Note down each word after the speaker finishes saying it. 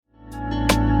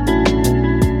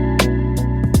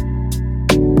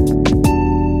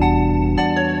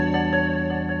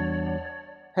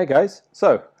Hey guys,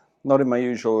 so not in my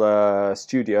usual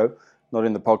studio, not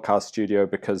in the podcast studio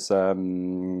because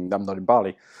I'm not in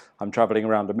Bali. I'm traveling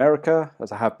around America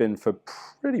as I have been for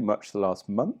pretty much the last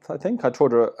month, I think. I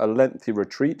taught a lengthy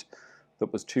retreat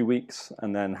that was 2 weeks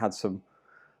and then had some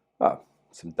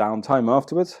downtime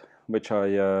afterwards, which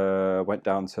I went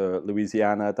down to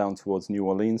Louisiana, down towards New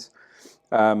Orleans.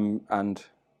 And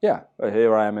yeah,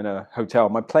 here I am in a hotel.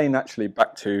 My plane actually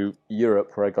back to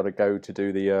Europe, where I got to go to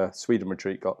do the Sweden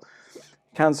retreat, got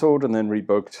cancelled and then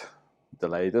rebooked,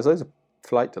 delayed. There's loads of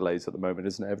flight delays at the moment,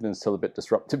 isn't it? Everything's still a bit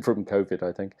disrupted from COVID,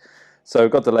 I think. So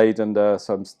got delayed, and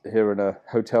so I'm here in a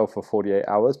hotel for 48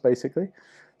 hours, basically.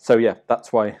 So yeah,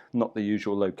 that's why not the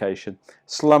usual location.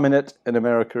 Slumming it in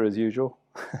America as usual,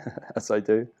 as I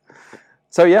do.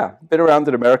 So yeah, been around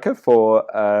in America for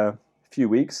a few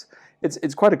weeks.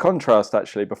 It's quite a contrast,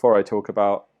 actually, before I talk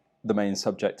about the main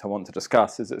subject I want to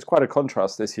discuss. It's quite a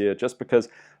contrast this year, just because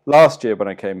last year when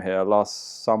I came here,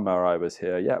 last summer I was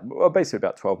here, basically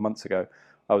about 12 months ago,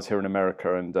 I was here in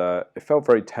America, and it felt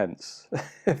very tense.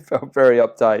 It felt very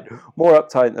uptight, more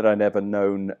uptight than I'd ever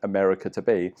known America to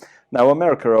be. Now,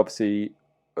 America obviously,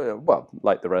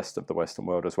 like the rest of the Western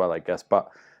world as well, I guess, but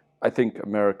I think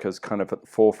America's kind of at the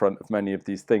forefront of many of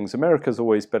these things. America's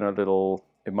always been a little,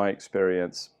 in my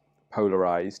experience,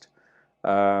 polarized,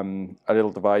 a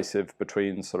little divisive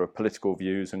between sort of political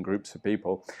views and groups of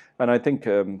people. And I think,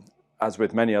 as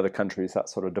with many other countries, that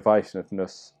sort of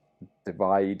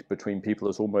divide between people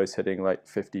is almost hitting like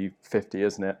 50-50,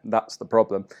 isn't it? That's the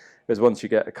problem, is once you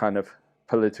get a kind of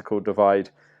political divide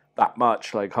that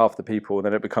much, like half the people,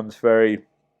 then it becomes very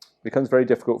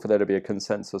difficult for there to be a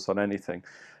consensus on anything.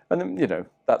 And then,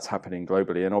 that's happening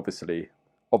globally, and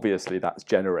obviously that's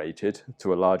generated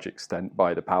to a large extent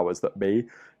by the powers that be,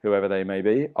 whoever they may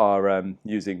be, are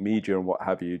using media and what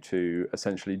have you to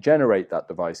essentially generate that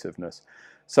divisiveness.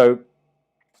 So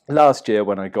last year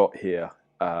when I got here,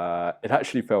 it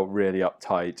actually felt really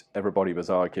uptight. Everybody was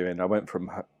arguing. I went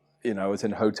from, I was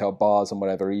in hotel bars and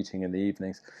whatever, eating in the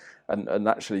evenings, and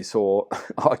actually saw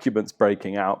arguments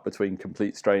breaking out between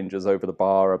complete strangers over the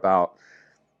bar about,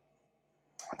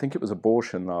 I think it was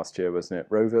abortion last year, wasn't it?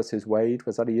 Roe versus Wade,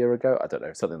 was that a year ago? I don't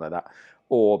know, something like that.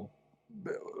 Or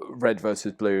red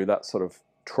versus blue, that sort of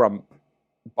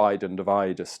Trump-Biden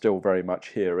divide is still very much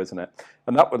here, isn't it?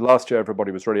 And that was last year,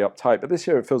 everybody was really uptight, but this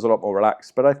year it feels a lot more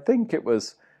relaxed. But I don't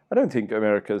think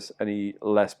America's any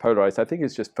less polarized. I think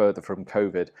it's just further from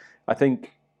COVID. I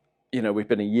think, we've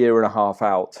been a year and a half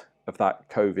out of that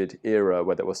COVID era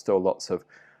where there was still lots of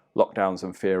lockdowns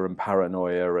and fear and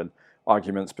paranoia and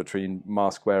arguments between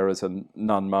mask wearers and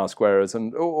non-mask wearers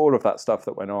and all of that stuff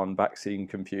that went on, vaccine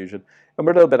confusion. And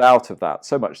we're a little bit out of that,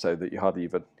 so much so that you hardly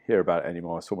even hear about it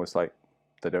anymore. It's almost like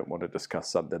they don't want to discuss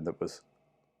something that was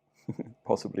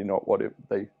possibly not what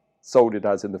they sold it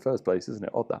as in the first place, isn't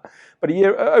it? Odd that. But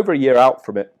over a year out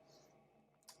from it,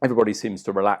 everybody seems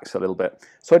to relax a little bit.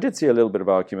 So I did see a little bit of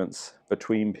arguments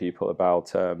between people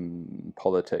about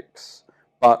politics,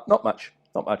 but not much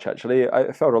actually.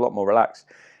 I felt a lot more relaxed.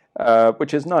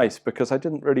 Which is nice, because I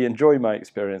didn't really enjoy my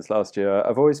experience last year.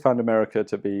 I've always found America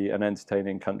to be an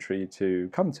entertaining country to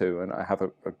come to, and I have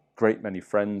a great many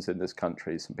friends in this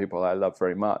country, some people I love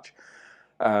very much.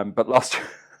 But last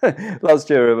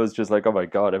year it was just like, oh my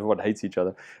God, everyone hates each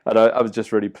other. And I was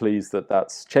just really pleased that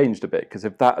that's changed a bit, because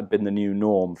if that had been the new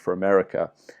norm for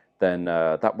America, then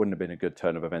that wouldn't have been a good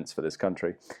turn of events for this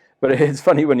country. But it's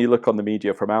funny when you look on the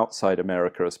media from outside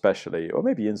America especially, or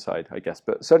maybe inside, I guess,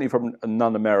 but certainly from a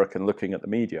non-American looking at the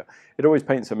media, it always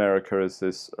paints America as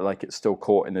this, like it's still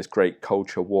caught in this great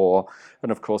culture war.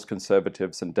 And of course,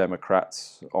 conservatives and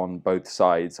Democrats on both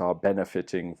sides are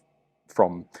benefiting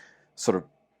from sort of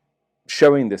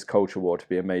showing this culture war to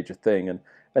be a major thing.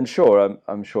 And sure,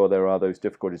 I'm sure there are those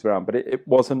difficulties around, but it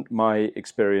wasn't my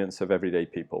experience of everyday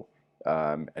people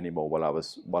anymore while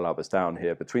I was down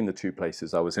here. Between the two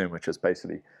places I was in, which is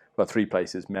basically, three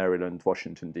places, Maryland,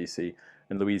 Washington, DC,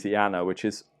 and Louisiana, which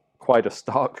is quite a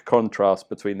stark contrast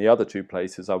between the other two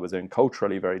places I was in,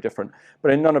 culturally very different. But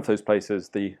in none of those places,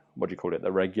 the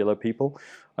regular people,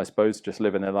 I suppose, just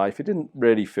living their life, it didn't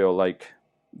really feel like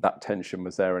that tension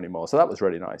was there anymore. So that was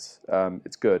really nice.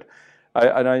 It's good.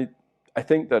 I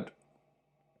think that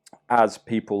as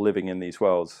people living in these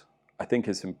worlds, I think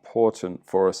it's important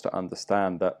for us to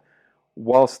understand that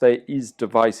whilst there is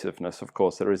divisiveness, of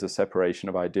course, there is a separation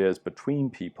of ideas between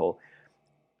people,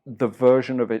 the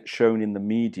version of it shown in the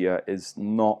media is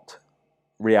not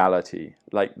reality.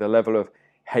 Like the level of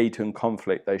hate and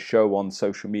conflict they show on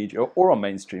social media or on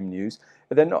mainstream news,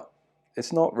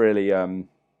 it's not really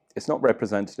it's not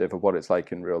representative of what it's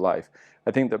like in real life.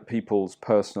 I think that people's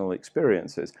personal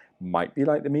experiences might be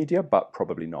like the media, but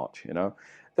probably not, you know.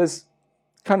 There's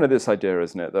kind of this idea,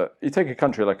 isn't it, that you take a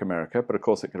country like America, but of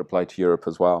course it could apply to Europe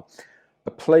as well,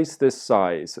 a place this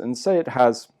size, and say it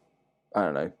has, I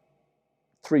don't know,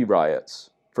 3 riots,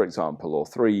 for example, or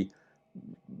 3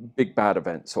 big bad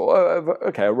events, or,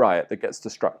 okay, a riot that gets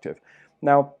destructive.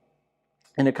 Now,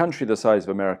 in a country the size of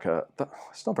America,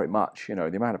 it's not very much, you know,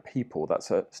 the amount of people,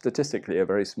 that's statistically a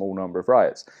very small number of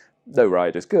riots. No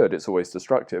riot is good, it's always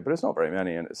destructive, but it's not very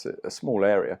many and it's a small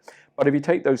area. But if you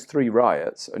take those 3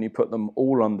 riots and you put them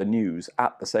all on the news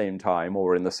at the same time,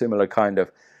 or in the similar kind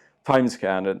of time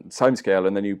scale,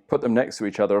 and then you put them next to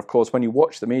each other, of course, when you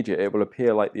watch the media, it will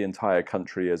appear like the entire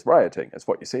country is rioting. It's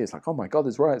what you see. It's like, oh my God,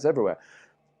 there's riots everywhere.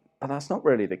 But that's not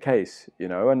really the case, you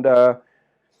know, and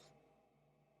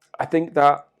I think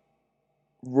that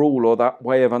rule or that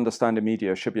way of understanding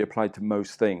media should be applied to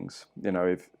most things. You know,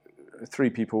 if 3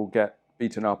 people get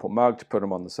beaten up or mugged, put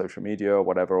them on the social media or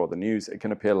whatever, or the news, it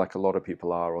can appear like a lot of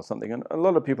people are or something. And a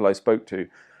lot of people I spoke to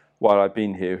while I've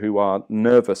been here who are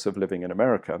nervous of living in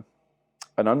America,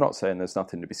 and I'm not saying there's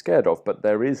nothing to be scared of, but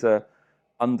there is a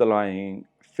underlying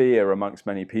fear amongst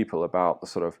many people about the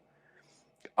sort of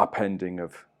upending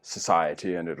of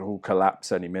society, and it'll all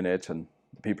collapse any minute, and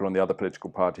the people on the other political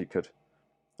party could,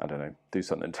 I don't know, do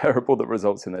something terrible that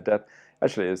results in their death.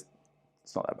 Actually, it's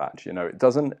not that bad, you know. It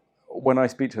doesn't, when I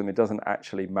speak to them, it doesn't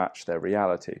actually match their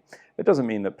reality. It doesn't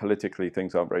mean that politically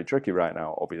things aren't very tricky right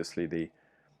now. Obviously, the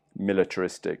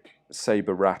militaristic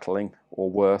saber rattling, or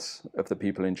worse, of the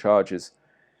people in charge is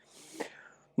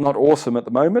not awesome at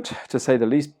the moment, to say the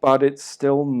least, but it's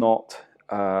still not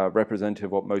representative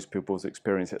of what most people's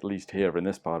experience, at least here in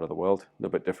this part of the world. A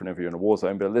little bit different if you're in a war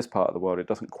zone, but in this part of the world, it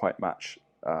doesn't quite match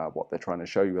what they're trying to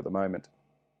show you at the moment.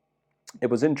 It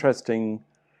was interesting,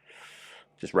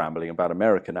 just rambling about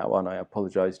America now, and I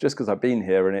apologize, just because I've been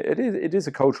here, and it is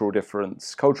a cultural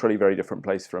difference, culturally very different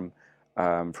place from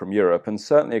Europe, and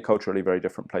certainly a culturally very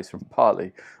different place from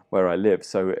Bali, where I live.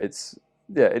 So it's,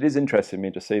 yeah, it is interesting to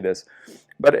me to see this.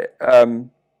 But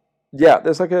yeah,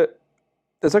 there's like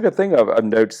a thing I'm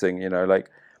noticing, you know, like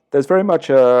there's very much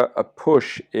a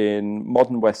push in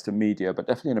modern Western media, but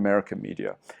definitely in American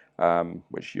media,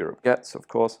 which Europe gets, of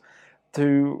course,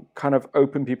 to kind of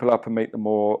open people up and make them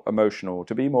more emotional,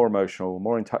 to be more emotional,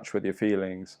 more in touch with your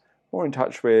feelings, more in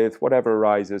touch with whatever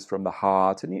arises from the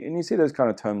heart. And you see those kind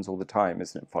of terms all the time,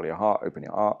 isn't it? Follow your heart, open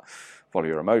your heart, follow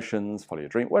your emotions, follow your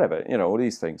dream, whatever, you know, all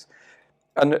these things.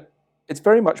 And it's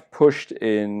very much pushed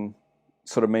in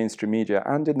sort of mainstream media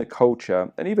and in the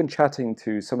culture, and even chatting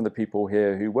to some of the people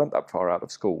here who weren't that far out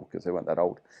of school, because they weren't that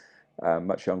old,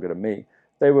 much younger than me,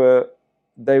 they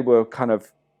were kind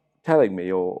of telling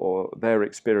me, or their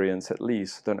experience at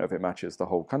least, I don't know if it matches the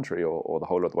whole country or the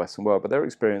whole of the Western world, but their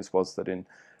experience was that in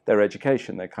their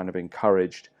education, they're kind of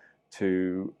encouraged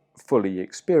to fully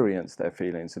experience their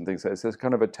feelings and things like this. There's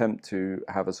kind of attempt to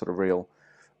have a sort of real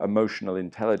emotional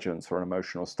intelligence or an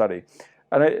emotional study.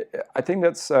 And I think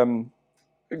that's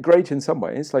great in some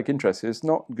ways, like interesting. It's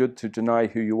not good to deny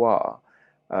who you are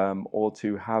or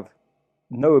to have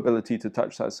no ability to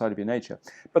touch that side of your nature.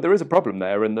 But there is a problem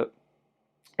there in that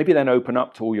if you then open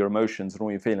up to all your emotions and all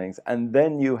your feelings, and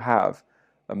then you have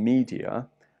a media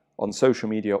on social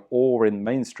media or in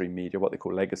mainstream media, what they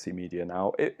call legacy media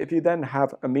now, if you then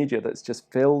have a media that's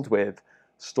just filled with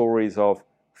stories of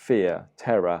fear,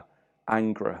 terror,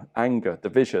 anger,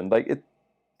 division, like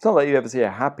it's not like you ever see a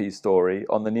happy story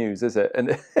on the news, is it?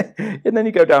 And and then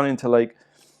you go down into like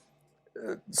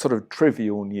sort of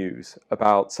trivial news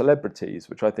about celebrities,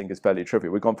 which I think is fairly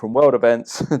trivial. We've gone from world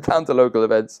events down to local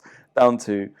events, down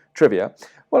to trivia.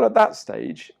 Well, at that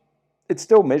stage, it's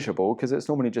still miserable because it's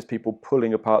normally just people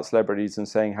pulling apart celebrities and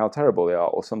saying how terrible they are,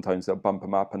 or sometimes they'll bump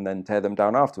them up and then tear them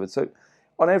down afterwards. So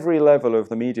on every level of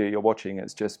the media you're watching,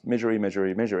 it's just misery,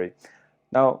 misery, misery.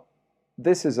 Now,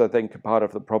 this is, I think, part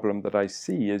of the problem that I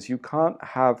see is you can't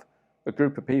have a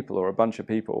group of people or a bunch of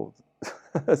people,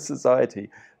 a society,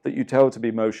 that you tell to be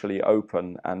emotionally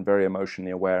open and very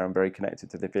emotionally aware and very connected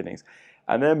to their feelings,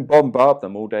 and then bombard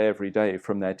them all day, every day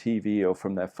from their TV or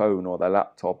from their phone or their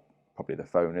laptop, probably the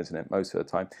phone, isn't it, most of the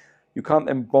time. You can't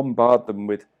then bombard them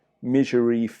with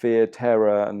misery, fear,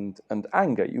 terror, and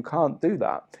anger. You can't do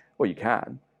that. Well, you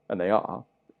can, and they are.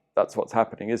 That's what's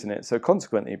happening, isn't it? So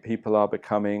consequently, people are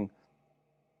becoming,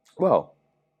 well,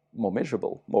 more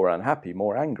miserable, more unhappy,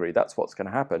 more angry. That's what's going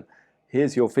to happen.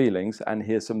 Here's your feelings, and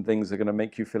here's some things that are going to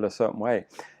make you feel a certain way.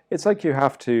 It's like you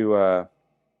have to,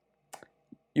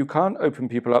 you can't open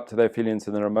people up to their feelings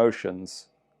and their emotions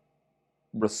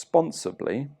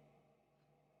responsibly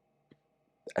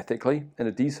ethically, in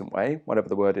a decent way, whatever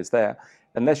the word is there,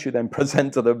 unless you then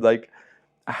present to them like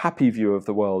a happy view of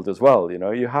the world as well. You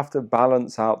know, you have to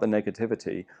balance out the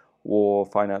negativity, war,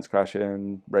 finance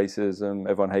crashing, racism,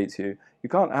 everyone hates you. You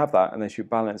can't have that unless you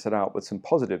balance it out with some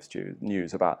positive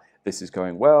news about this is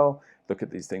going well, look at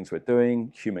these things we're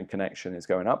doing, human connection is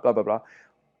going up, blah, blah, blah.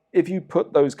 If you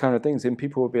put those kind of things in,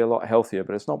 people will be a lot healthier,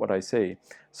 but it's not what I see.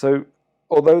 So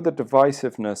although the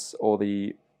divisiveness or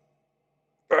the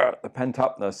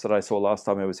pent-upness that I saw last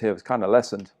time I was here was kind of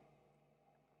lessened,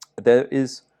 there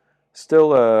is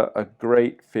still a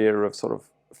great fear of sort of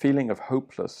feeling of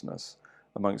hopelessness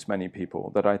amongst many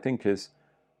people that I think is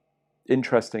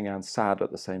interesting and sad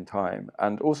at the same time,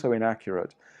 and also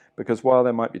inaccurate, because while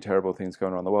there might be terrible things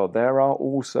going on in the world, there are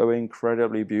also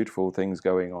incredibly beautiful things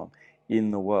going on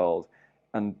in the world,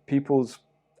 and people's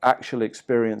actual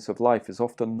experience of life is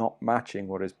often not matching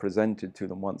what is presented to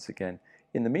them once again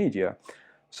in the media.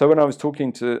 So when I was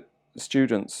talking to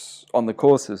students on the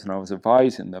courses and I was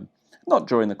advising them, not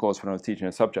during the course when I was teaching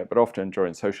a subject, but often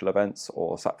during social events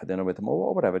or sat for dinner with them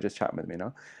or whatever, just chatting with them, you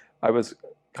know, I was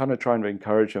kind of trying to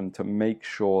encourage them to make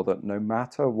sure that no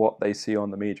matter what they see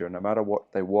on the media, no matter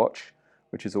what they watch,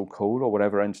 which is all cool, or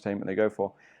whatever entertainment they go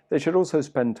for, they should also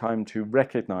spend time to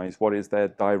recognize what is their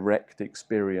direct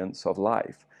experience of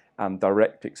life and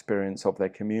direct experience of their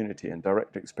community and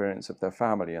direct experience of their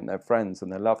family and their friends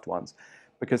and their loved ones.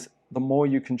 Because the more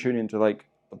you can tune into like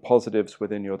the positives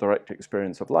within your direct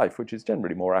experience of life, which is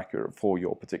generally more accurate for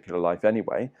your particular life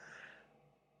anyway,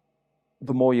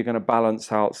 the more you're going to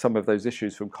balance out some of those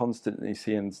issues from constantly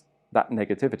seeing that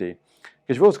negativity.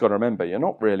 Because you've also got to remember, you're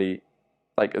not really,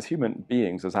 like as human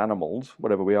beings, as animals,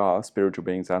 whatever we are, spiritual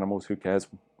beings, animals, who cares,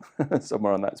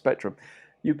 somewhere on that spectrum,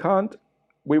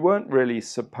 we weren't really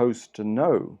supposed to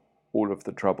know all of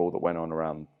the trouble that went on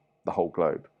around the whole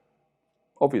globe.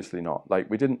 Obviously not. Like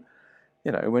we didn't,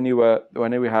 you know,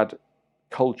 when we had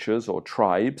cultures or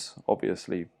tribes,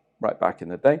 obviously right back in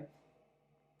the day,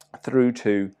 through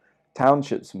to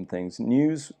townships and things,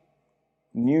 news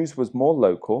was more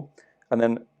local, and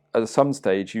then at some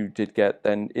stage you did get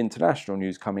then international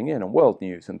news coming in and world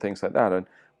news and things like that. And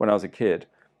when I was a kid,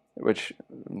 which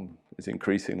is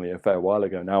increasingly a fair while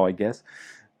ago now, I guess,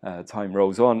 time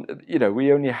rolls on, you know,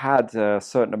 we only had a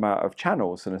certain amount of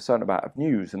channels and a certain amount of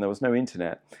news, and there was no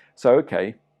internet. So,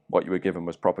 okay, what you were given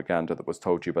was propaganda that was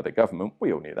told you by the government.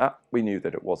 We all knew that. We knew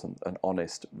that it wasn't an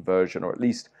honest version, or at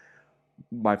least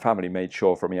my family made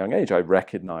sure from a young age I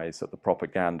recognized that the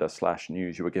propaganda /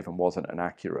 news you were given wasn't an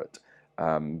accurate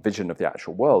vision of the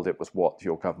actual world. It was what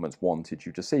your governments wanted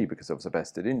you to see because there was a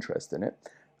vested interest in it.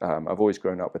 I've always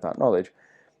grown up with that knowledge.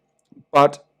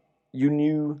 But you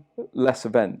knew less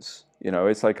events. You know,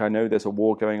 it's like, I know there's a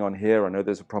war going on here, I know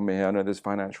there's a problem here, I know there's a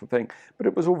financial thing, but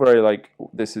it was all very like,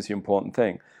 this is the important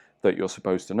thing that you're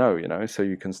supposed to know, you know, so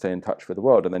you can stay in touch with the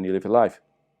world and then you live your life.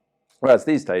 Whereas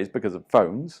these days, because of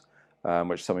phones,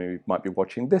 which some of you might be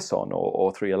watching this on,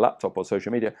 or through your laptop or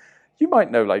social media, you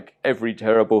might know like every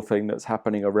terrible thing that's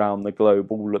happening around the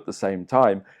globe all at the same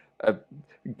time. A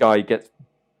guy gets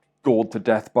gored to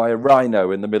death by a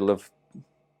rhino in the middle of,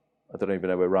 I don't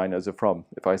even know where rhinos are from.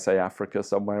 If I say Africa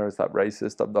somewhere, is that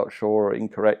racist? I'm not sure, or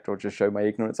incorrect, or just show my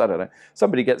ignorance. I don't know.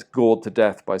 Somebody gets gored to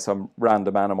death by some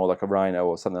random animal like a rhino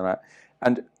or something like that.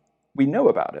 And we know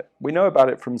about it. We know about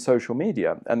it from social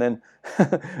media. And then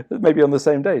maybe on the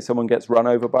same day, someone gets run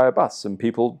over by a bus and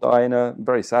people die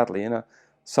very sadly, in a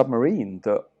submarine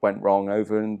that went wrong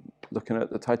over and looking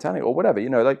at the Titanic or whatever. You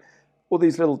know, like all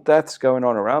these little deaths going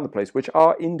on around the place, which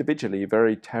are individually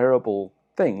very terrible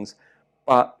things,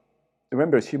 but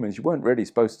remember, as humans, you weren't really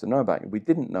supposed to know about them. We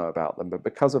didn't know about them, but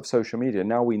because of social media,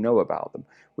 now we know about them.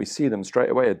 We see them straight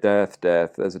away, a death,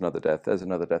 there's another death, there's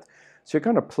another death. So you're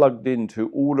kind of plugged into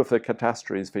all of the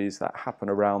catastrophes that happen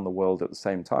around the world at the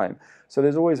same time. So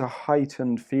there's always a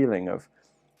heightened feeling of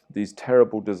these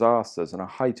terrible disasters and a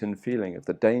heightened feeling of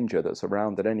the danger that's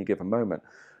around at any given moment.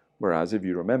 Whereas, if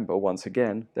you remember, once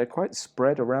again, they're quite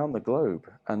spread around the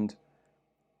globe, and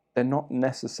they're not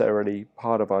necessarily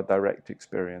part of our direct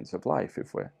experience of life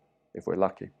if we're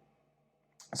lucky.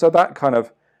 So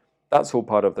that's all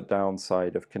part of the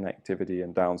downside of connectivity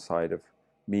and downside of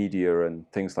media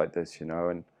and things like this, you know.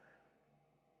 And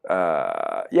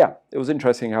yeah, it was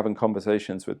interesting having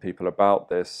conversations with people about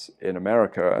this in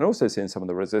America, and also seeing some of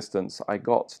the resistance I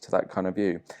got to that kind of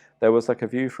view. There was like a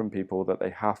view from people that they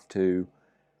have to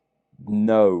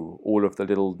know all of the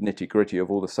little nitty-gritty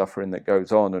of all the suffering that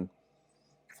goes on, and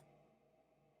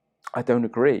I don't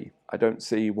agree. I don't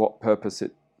see what purpose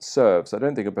it serves. I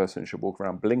don't think a person should walk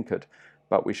around blinkered,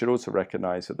 but we should also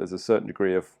recognize that there's a certain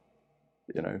degree of,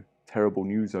 you know, terrible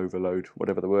news overload,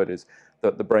 whatever the word is,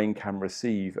 that the brain can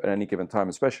receive at any given time,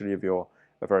 especially if you're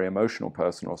a very emotional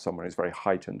person or someone who's very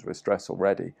heightened with stress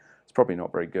already. It's probably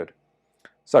not very good.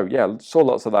 So yeah, saw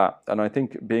lots of that. And I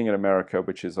think being in America,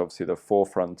 which is obviously the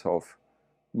forefront of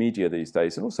media these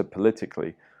days, and also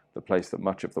politically, the place that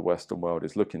much of the Western world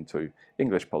is looking to,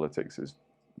 English politics is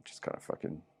just kind of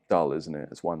fucking dull, isn't it?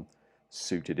 As one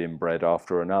suited inbred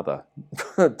after another,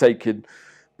 taking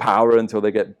power until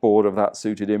they get bored of that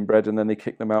suited inbred, and then they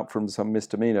kick them out from some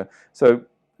misdemeanor. So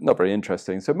not very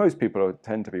interesting. So most people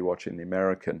tend to be watching the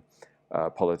American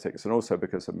politics, and also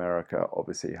because America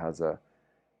obviously has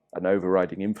an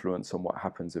overriding influence on what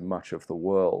happens in much of the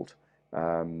world.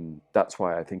 That's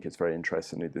why I think it's very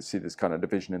interesting to see this kind of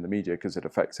division in the media, because it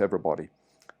affects everybody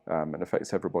and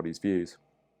affects everybody's views.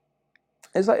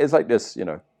 It's like this, you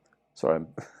know. Sorry,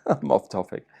 I'm off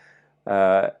topic.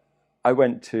 I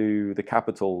went to the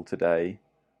Capitol today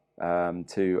I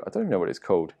don't even know what it's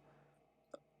called.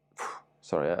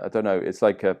 Sorry, I don't know. It's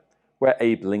like where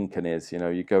Abe Lincoln is. You know,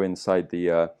 you go inside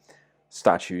the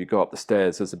statue, you go up the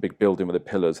stairs, there's a big building with the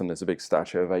pillars, and there's a big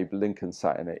statue of Abe Lincoln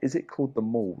sat in it. Is it called the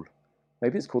Mall?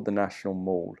 Maybe it's called the National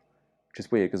Mall, which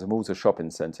is weird because the mall's a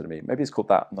shopping centre to me. Maybe it's called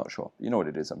that, I'm not sure. You know what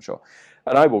it is, I'm sure.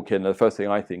 And I walk in, and the first thing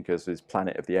I think is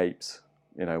Planet of the Apes,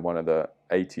 you know, one of the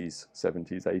 80s,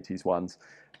 70s, 80s ones,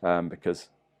 because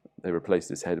they replaced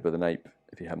his head with an ape,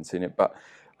 if you haven't seen it. But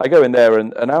I go in there,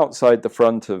 and outside the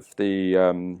front of the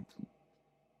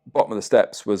bottom of the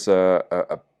steps was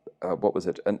what was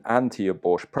it? An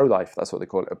anti-abortion, pro-life, that's what they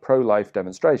call it, a pro-life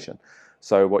demonstration.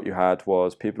 So what you had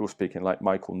was people speaking like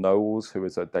Michael Knowles, who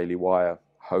is a Daily Wire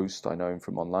host, I know him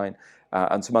from online,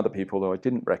 and some other people who I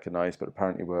didn't recognize, but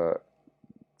apparently were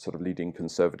sort of leading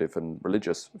conservative and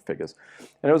religious figures.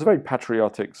 And it was a very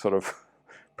patriotic sort of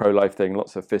pro-life thing,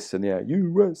 lots of fists in the air,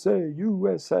 USA,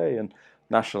 USA, and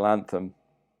national anthem,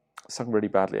 sung really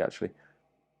badly, actually.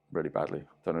 Really badly.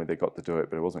 Don't know if they got to do it,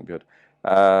 but it wasn't good.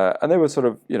 And they were sort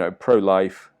of, you know,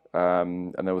 pro-life,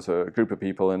 and there was a group of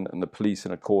people and the police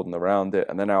in a cordon around it,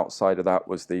 and then outside of that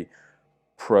was the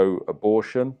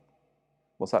pro-abortion.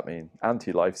 What's that mean?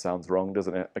 Anti-life sounds wrong,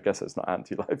 doesn't it? I guess it's not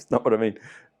anti-life. It's not what I mean.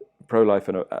 Pro-life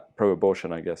and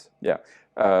pro-abortion, I guess. Yeah.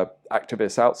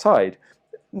 Activists outside.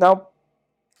 Now,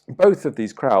 both of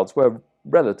these crowds were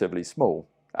relatively small,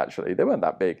 actually. They weren't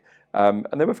that big. And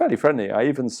they were fairly friendly. I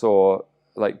even saw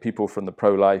like people from the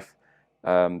pro-life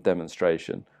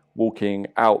demonstration walking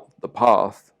out the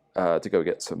path to go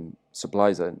get some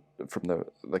supplies from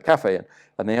the cafe,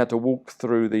 and they had to walk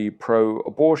through the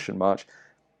pro-abortion march.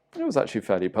 It was actually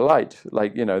fairly polite.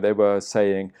 Like, you know, they were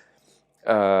saying,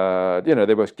 you know,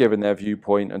 they were giving their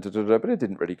viewpoint, and but it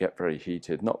didn't really get very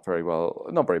heated, not very well,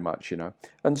 not very much, you know,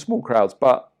 and small crowds.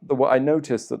 But I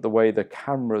noticed that the way the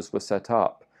cameras were set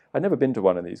up, I'd never been to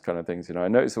one of these kind of things, you know, I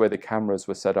noticed the way the cameras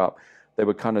were set up, they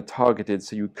were kind of targeted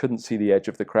so you couldn't see the edge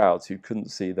of the crowd, so you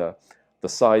couldn't see the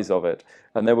size of it.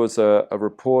 And there was a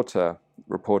reporter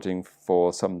reporting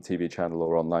for some TV channel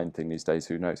or online thing these days,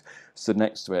 who knows, stood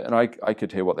next to it, and I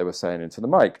could hear what they were saying into the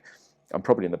mic. I'm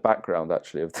probably in the background,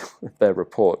 actually, of their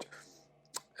report.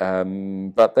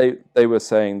 But they were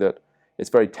saying that it's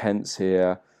very tense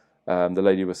here. The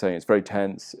lady was saying it's very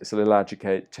tense, it's a little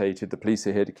agitated, the police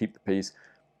are here to keep the peace.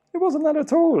 It wasn't that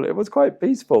at all. It was quite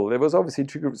peaceful. There was obviously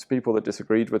two groups of people that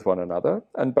disagreed with one another,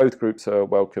 and both groups are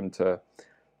welcome to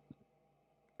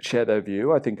share their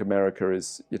view. I think America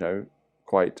is, you know,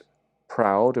 quite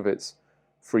proud of its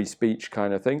free speech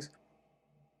kind of things.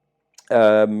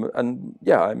 And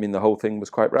yeah, I mean, the whole thing was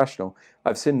quite rational.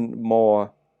 I've seen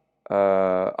more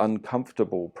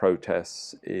uncomfortable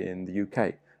protests in the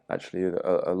UK, actually,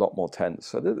 a lot more tense.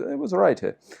 So it was all right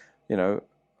here. You know,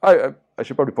 I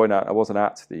should probably point out I wasn't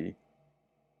at the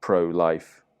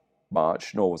pro-life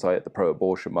march, nor was I at the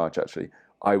pro-abortion march, actually.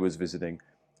 I was visiting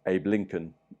Abe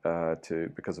Lincoln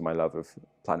because of my love of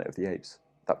Planet of the Apes.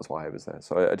 That was why I was there.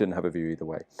 So I didn't have a view either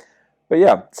way. But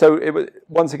yeah, so it was,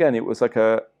 once again, it was like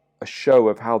a show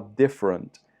of how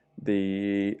different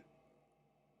the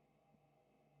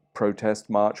protest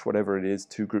march, whatever it is,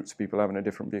 two groups of people having a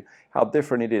different view, how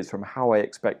different it is from how I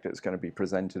expect it's going to be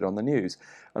presented on the news.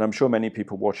 And I'm sure many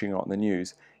people watching it on the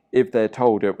news, if they're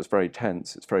told it was very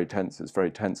tense, it's very tense, it's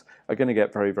very tense, are going to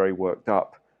get very, very worked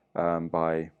up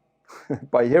by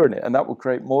hearing it. And that will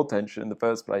create more tension in the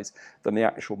first place than the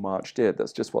actual march did.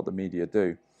 That's just what the media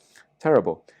do.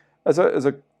 Terrible.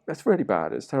 It's really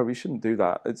bad. It's terrible. You shouldn't do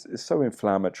that. It's so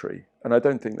inflammatory. And I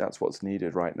don't think that's what's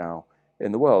needed right now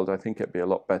in the world. I think it'd be a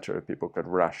lot better if people could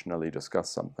rationally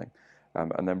discuss something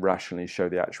and then rationally show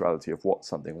the actuality of what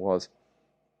something was.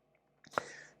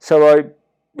 So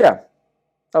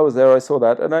I was there, I saw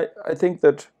that. And I think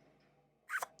that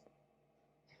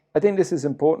I think this is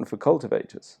important for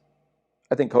cultivators.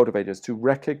 I think cultivators to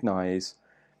recognize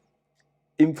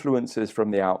influences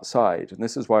from the outside. And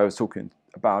this is why I was talking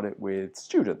about it with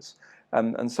students.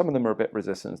 And some of them are a bit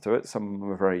resistant to it. Some of them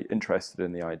are very interested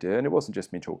in the idea. And it wasn't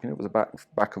just me talking, it was a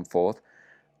back and forth.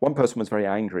 One person was very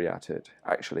angry at it,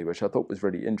 actually, which I thought was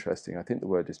really interesting. I think the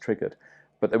word is triggered.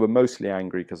 But they were mostly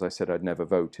angry because I said I'd never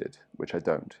voted, which I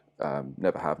don't.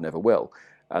 Never have, never will.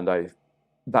 And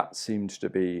that seemed to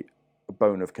be a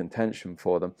bone of contention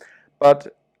for them.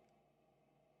 But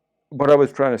what I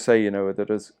was trying to say, that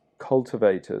as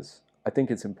cultivators, I think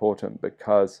it's important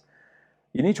because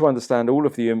you need to understand all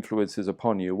of the influences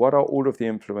upon you. What are all of the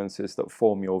influences that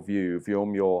form your view,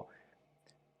 form your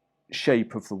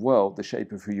shape of the world, the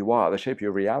shape of who you are, the shape of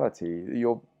your reality,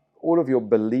 all of your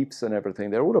beliefs and everything?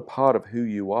 They're all a part of who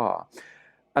you are.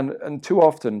 And too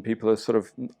often people are sort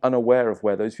of unaware of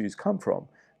where those views come from.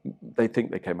 They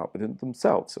think they came up with it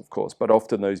themselves, of course, but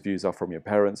often those views are from your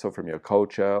parents or from your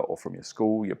culture or from your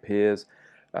school, your peers,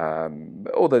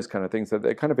 all those kind of things. That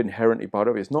they're kind of inherently part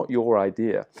of it. It's not your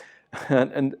idea.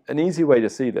 And an easy way to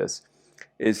see this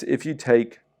is if you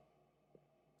take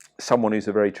someone who's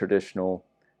a very traditional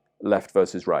left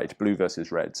versus right, blue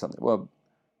versus red, something. Well,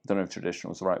 I don't know if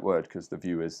traditional is the right word because the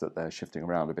view is that they're shifting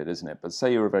around a bit, isn't it? But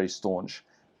say you're a very staunch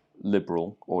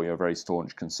liberal or you're a very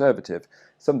staunch conservative,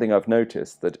 something I've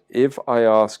noticed that if I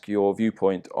ask your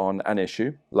viewpoint on an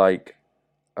issue like,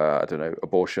 I don't know,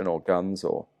 abortion or guns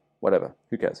or whatever,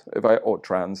 who cares? Or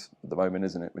trans at the moment,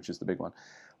 isn't it? Which is the big one.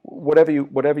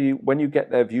 When you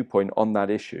get their viewpoint on that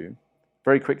issue,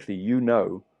 very quickly you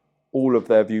know all of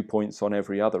their viewpoints on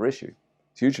every other issue.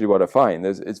 It's usually what I find.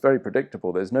 It's very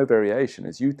predictable. There's no variation.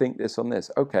 As you think this on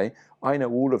this, okay, I know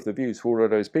all of the views for all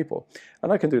of those people.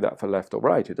 And I can do that for left or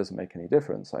right. It doesn't make any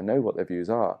difference. I know what their views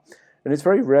are. And it's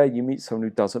very rare you meet someone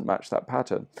who doesn't match that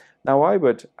pattern. Now, I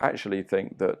would actually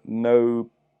think that no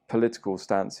political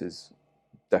stance is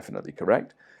definitely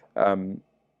correct. And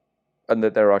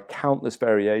that there are countless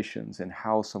variations in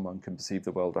how someone can perceive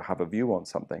the world or have a view on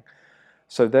something.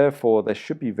 So therefore, there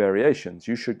should be variations.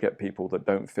 You should get people that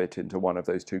don't fit into one of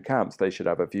those two camps. They should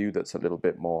have a view that's a little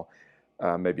bit more,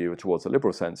 maybe towards the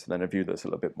liberal sense, and then a view that's a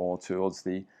little bit more towards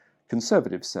the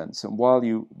conservative sense. And while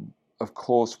you, of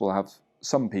course, will have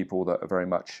some people that are very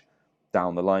much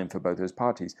down the line for both those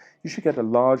parties, you should get a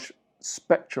large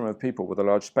spectrum of people with a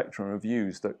large spectrum of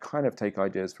views that kind of take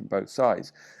ideas from both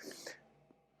sides.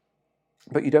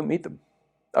 But you don't meet them.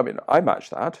 I mean, I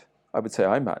match that. I would say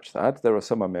I match that. There are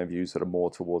some of my views that are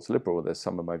more towards liberal. There's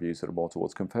some of my views that are more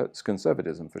towards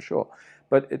conservatism, for sure.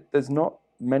 But there's not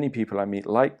many people I meet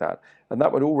like that. And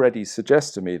that would already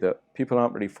suggest to me that people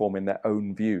aren't really forming their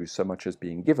own views so much as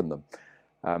being given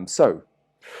them. So,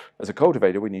 as a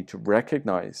cultivator, we need to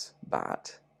recognize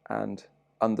that and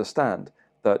understand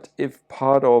that if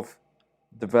part of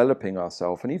developing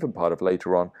ourselves, and even part of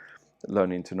later on,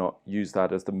 learning to not use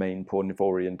that as the main point of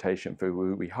orientation for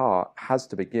who we are, has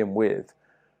to begin with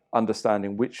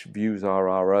understanding which views are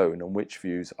our own and which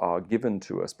views are given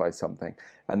to us by something,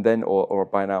 and then or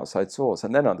by an outside source,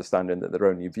 and then understanding that they're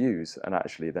only views and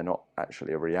actually they're not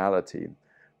actually a reality.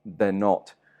 They're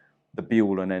not the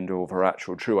be-all and end-all of our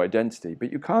actual true identity.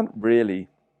 But you can't really,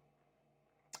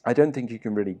 I don't think you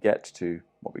can really get to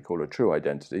what we call a true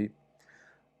identity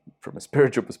from a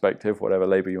spiritual perspective, whatever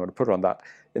label you want to put on that,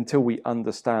 until we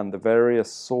understand the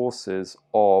various sources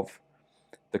of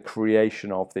the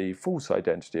creation of the false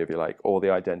identity, if you like, or the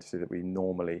identity that we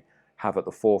normally have at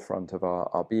the forefront of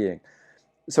our being.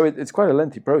 So it's quite a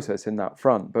lengthy process in that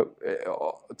front, but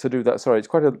to do that, it's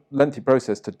quite a lengthy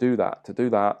process to do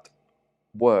that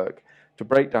work, to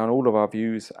break down all of our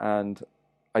views and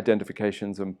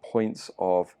identifications and points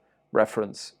of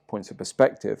reference, points of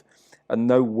perspective, and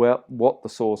know what the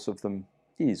source of them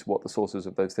is, what the sources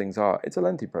of those things are. It's a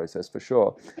lengthy process for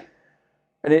sure.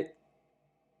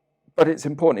 But it's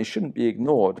important, it shouldn't be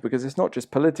ignored, because it's not just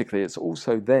politically, it's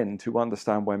also then to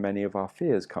understand where many of our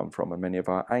fears come from, and many of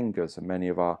our angers, and many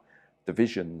of our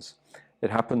divisions. It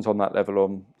happens on that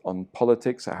level on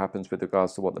politics, it happens with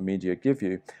regards to what the media give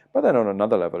you, but then on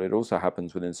another level it also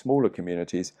happens within smaller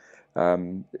communities.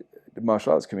 The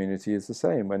martial arts community is the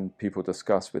same. When people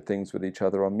discuss things with each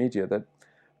other on media, that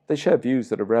they share views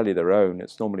that are rarely their own.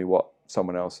 It's normally what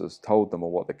someone else has told them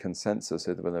or what the consensus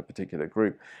is within a particular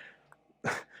group.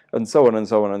 And so on and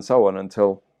so on and so on,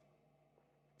 until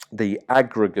the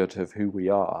aggregate of who we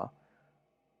are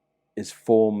is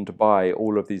formed by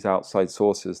all of these outside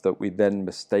sources that we then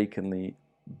mistakenly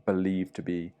believe to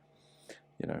be,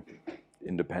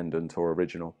 independent or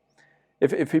original.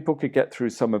 if people could get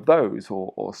through some of those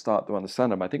or start to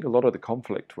understand them, I think a lot of the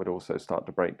conflict would also start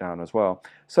to break down as well.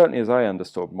 Certainly as I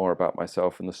understood more about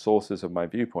myself and the sources of my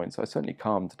viewpoints, I certainly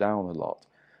calmed down a lot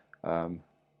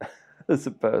as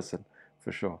a person,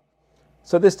 for sure.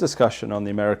 So this discussion on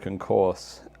the American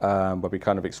course, where we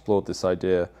kind of explored this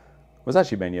idea, was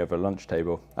actually mainly over a lunch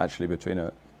table, actually between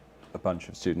a bunch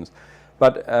of students.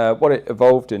 But what it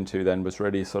evolved into then was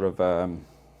really sort of a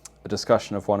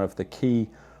discussion of one of the key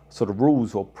sort of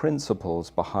rules or principles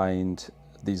behind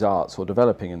these arts or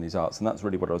developing in these arts. And that's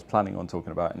really what I was planning on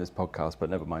talking about in this podcast, but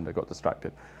never mind, I got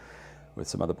distracted with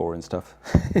some other boring stuff.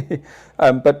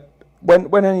 But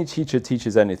when any teacher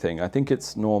teaches anything, I think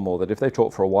it's normal that if they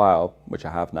taught for a while, which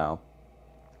I have now,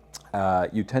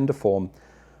 you tend to form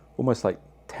almost like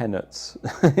tenets,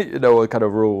 or kind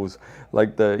of rules,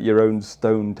 like your own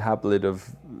stone tablet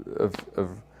of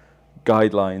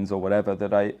guidelines or whatever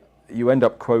that you end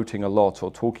up quoting a lot or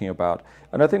talking about.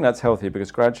 And I think that's healthy, because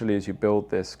gradually as you build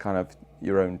this kind of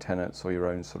your own tenets or your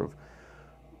own sort of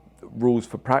rules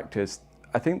for practice,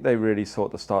 I think they really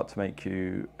sort of start to make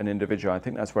you an individual. I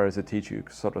think that's where as a teacher you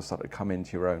sort of start to come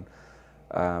into your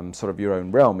own sort of your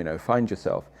own realm, find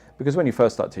yourself. Because when you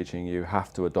first start teaching, you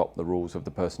have to adopt the rules of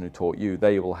the person who taught you.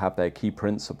 They will have their key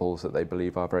principles that they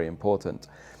believe are very important.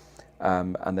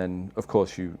 And then, of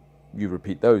course, you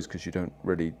repeat those because you don't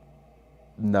really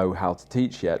know how to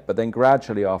teach yet. But then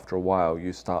gradually, after a while,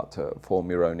 you start to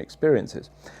form your own experiences.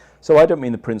 So I don't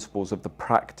mean the principles of the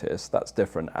practice. That's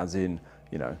different, as in,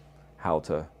 how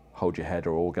to hold your head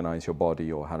or organize your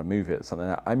body or how to move it, something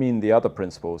like that. I mean the other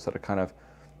principles that are kind of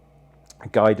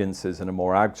guidances in a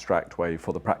more abstract way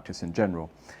for the practice in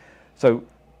general. So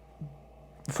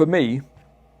for me,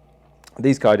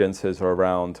 these guidances are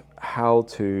around how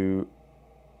to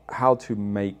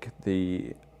make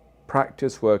the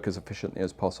practice work as efficiently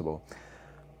as possible.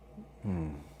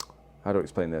 How to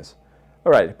explain this?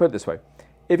 All right, put it this way.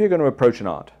 If you're going to approach an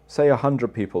art, say 100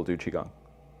 people do Qigong,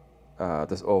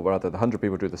 or rather the 100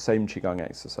 people do the same Qigong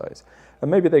exercise, and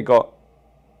maybe they got,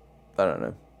 I don't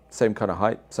know, same kind of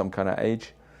height, some kind of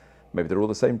age, maybe they're all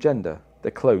the same gender,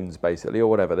 they're clones basically, or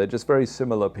whatever, they're just very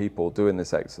similar people doing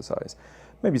this exercise,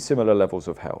 maybe similar levels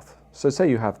of health. So say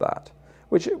you have that,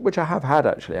 which I have had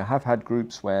actually. I have had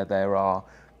groups where there are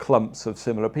clumps of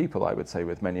similar people, I would say,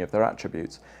 with many of their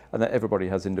attributes, and that everybody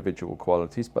has individual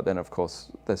qualities, but then of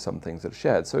course there's some things that are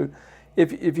shared. So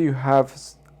if you have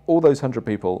all those 100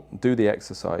 people do the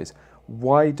exercise,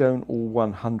 why don't all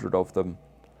 100 of them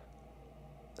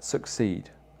succeed,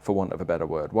 for want of a better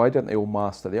word? Why don't they all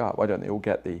master the art? Why don't they all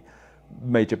get the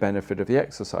major benefit of the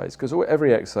exercise? Because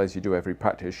every exercise you do, every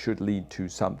practice should lead to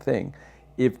something.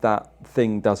 If that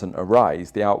thing doesn't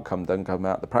arise, the outcome doesn't come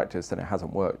out of the practice, then it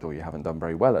hasn't worked or you haven't done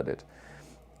very well at it.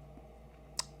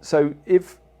 So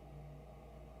if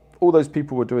all those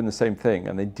people were doing the same thing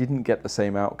and they didn't get the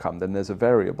same outcome, then there's a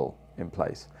variable in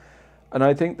place. And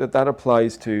I think that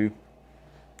applies to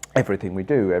everything we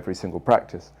do, every single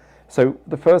practice. So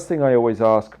the first thing I always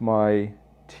ask my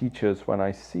teachers when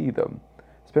I see them,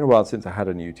 it's been a while since I had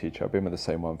a new teacher, I've been with the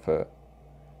same one for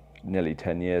nearly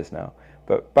 10 years now,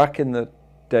 but back in the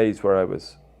days where I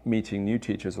was meeting new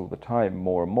teachers all the time,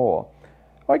 more and more,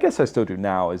 I guess I still do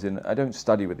now, as in I don't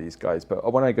study with these guys, but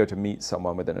when I go to meet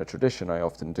someone within a tradition, I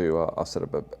often do, I'll set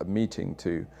up a meeting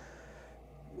to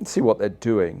see what they're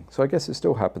doing. So I guess it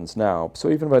still happens now.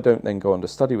 So even if I don't then go on to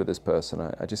study with this person,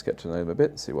 I just get to know them a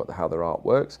bit, see how their art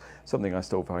works, something I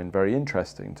still find very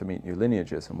interesting, to meet new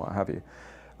lineages and what have you.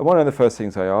 And one of the first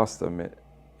things I ask them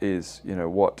is,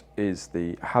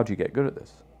 how do you get good at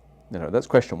this? That's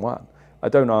question one. I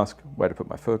don't ask where to put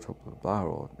my foot or blah, blah,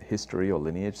 or history or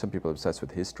lineage. Some people are obsessed with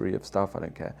history of stuff, I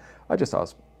don't care. I just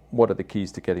ask, what are the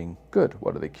keys to getting good?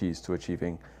 What are the keys to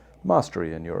achieving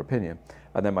mastery, in your opinion?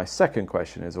 And then my second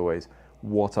question is always,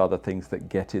 what are the things that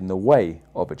get in the way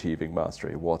of achieving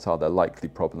mastery? What are the likely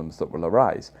problems that will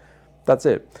arise? That's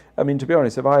it. I mean, to be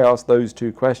honest, if I ask those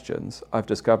two questions, I've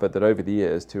discovered that over the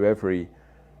years, to every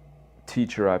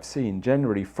teacher I've seen,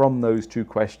 generally from those two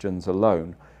questions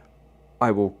alone, I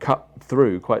will cut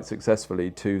through quite successfully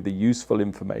to the useful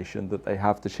information that they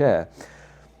have to share.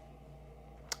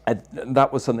 And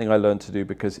that was something I learned to do,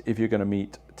 because if you're going to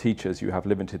meet teachers, you have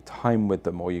limited time with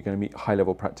them, or you're going to meet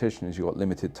high-level practitioners, you've got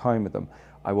limited time with them.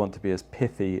 I want to be as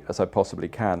pithy as I possibly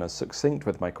can, as succinct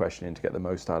with my questioning to get the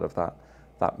most out of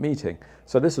that meeting.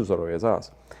 So this is what I always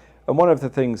ask. And one of the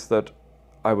things that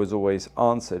I was always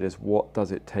answered is, what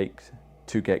does it take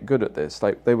to get good at this?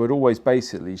 Like, they would always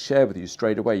basically share with you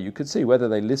straight away. You could see whether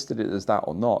they listed it as that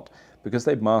or not, because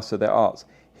they've mastered their arts.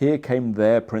 Here came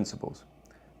their principles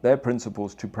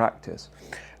to practice.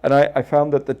 And I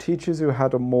found that the teachers who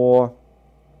had a more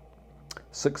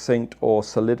succinct or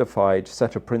solidified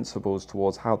set of principles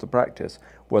towards how to practice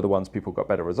were the ones people got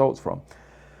better results from.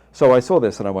 So I saw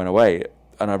this and I went away,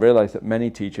 and I realized that many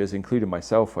teachers, including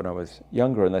myself when I was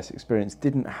younger and less experienced,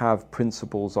 didn't have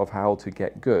principles of how to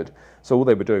get good. So all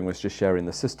they were doing was just sharing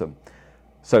the system.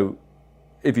 So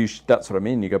that's what I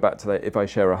mean. You go back to that. If I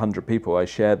share 100 people, I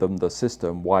share them the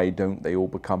system. Why don't they all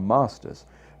become masters?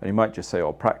 And you might just say,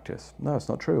 oh, practice. No, it's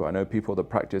not true. I know people that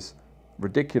practice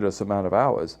ridiculous amount of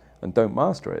hours and don't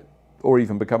master it, or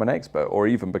even become an expert, or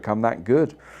even become that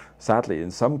good, sadly,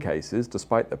 in some cases,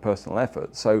 despite their personal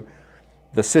effort. So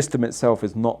the system itself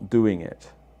is not doing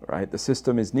it, right? The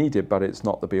system is needed, but it's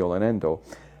not the be-all and end-all.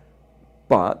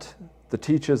 But the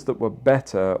teachers that were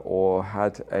better or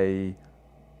had a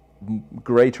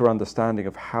greater understanding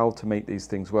of how to make these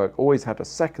things work always had a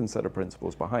second set of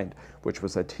principles behind, which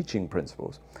was their teaching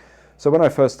principles. So when I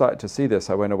first started to see this,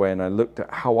 I went away and I looked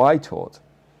at how I taught,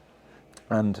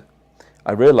 and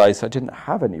I realized I didn't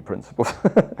have any principles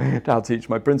to how to teach.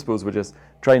 My principles were just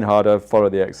train harder, follow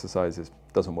the exercises.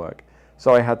 Doesn't work.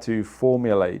 So I had to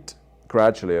formulate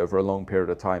gradually over a long period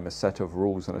of time a set of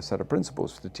rules and a set of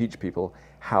principles to teach people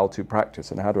how to practice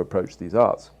and how to approach these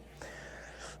arts.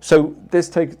 So this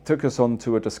took us on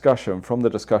to a discussion. From the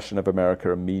discussion of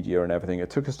America and media and everything,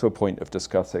 it took us to a point of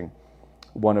discussing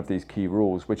one of these key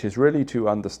rules, which is really to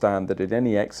understand that in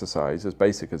any exercise, as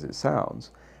basic as it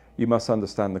sounds, you must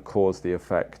understand the cause, the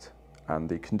effect, and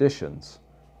the conditions.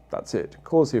 That's it.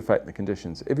 Cause, the effect, and the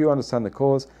conditions. If you understand the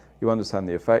cause, you understand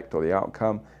the effect or the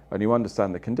outcome, and you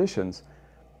understand the conditions,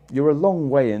 you're a long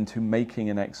way into making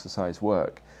an exercise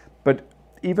work. But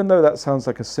even though that sounds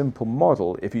like a simple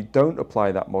model, if you don't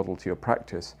apply that model to your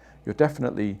practice, you're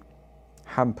definitely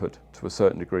hampered to a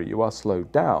certain degree. You are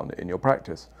slowed down in your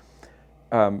practice.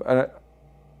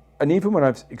 And even when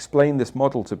I've explained this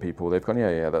model to people, they've gone,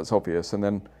 yeah, that's obvious. And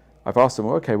then I've asked them,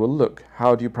 okay, well, look,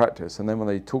 how do you practice? And then when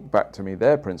they talk back to me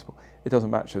their principle, it doesn't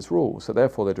match this rule, so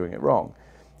therefore they're doing it wrong.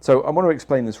 So I want to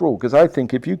explain this rule, because I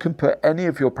think if you can put any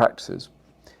of your practices,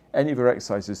 any of your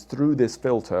exercises through this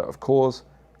filter of cause,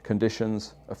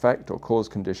 conditions, effect, or cause,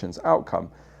 conditions, outcome,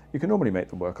 you can normally make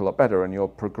them work a lot better, and your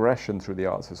progression through the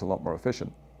arts is a lot more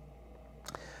efficient.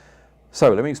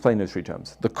 So let me explain those three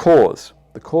terms. The cause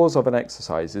of an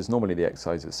exercise is normally the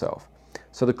exercise itself.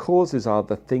 So the causes are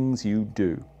the things you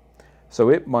do. So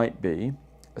it might be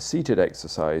a seated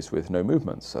exercise with no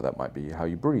movements. So that might be how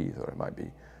you breathe, or it might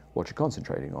be what you're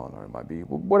concentrating on, or it might be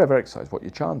whatever exercise, what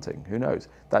you're chanting, who knows?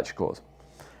 That's your cause.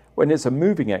 When it's a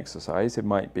moving exercise, it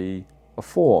might be a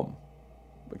form,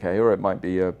 okay, or it might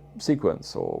be a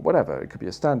sequence or whatever. It could be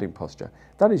a standing posture.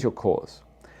 That is your cause.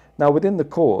 Now within the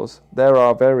cause, there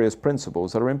are various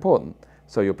principles that are important.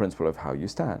 So your principle of how you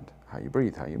stand, how you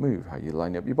breathe, how you move, how you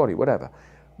line up your body, whatever.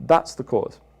 That's the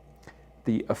cause.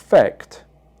 The effect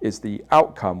is the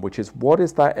outcome, which is what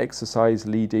is that exercise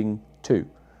leading to?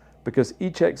 Because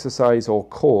each exercise or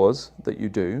cause that you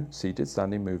do, seated,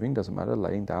 standing, moving, doesn't matter,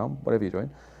 laying down, whatever you're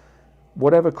doing,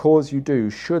 whatever cause you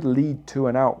do should lead to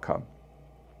an outcome.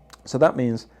 So that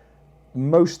means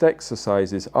most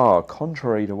exercises are,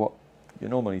 contrary to what you're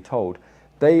normally told,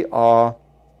 they have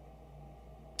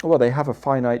a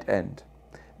finite end.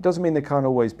 It doesn't mean they can't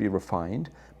always be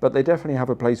refined, but they definitely have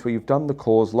a place where you've done the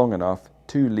cause long enough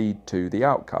to lead to the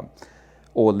outcome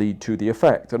or lead to the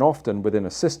effect. And often within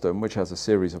a system which has a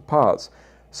series of parts,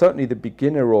 certainly the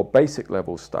beginner or basic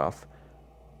level stuff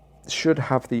should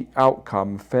have the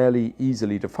outcome fairly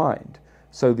easily defined,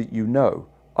 so that you know,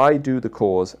 I do the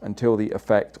cause until the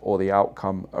effect or the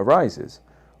outcome arises.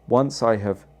 Once I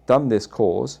have done this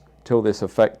cause till this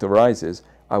effect arises,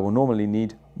 I will normally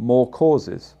need more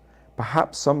causes.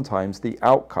 Perhaps sometimes the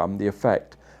outcome, the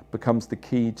effect, becomes the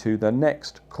key to the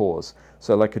next cause.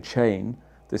 So like a chain,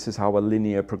 this is how a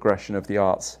linear progression of the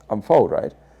arts unfold,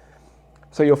 right?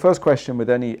 So your first question with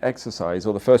any exercise,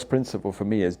 or the first principle for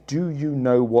me, is, do you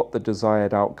know what the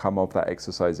desired outcome of that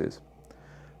exercise is?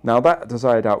 Now that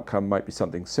desired outcome might be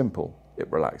something simple.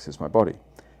 It relaxes my body.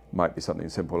 It might be something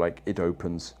simple like it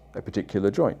opens a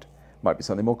particular joint. It might be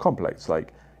something more complex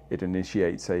like it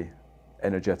initiates a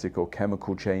energetic or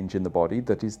chemical change in the body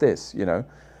that is this, you know.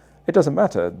 It doesn't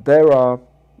matter. There are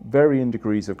varying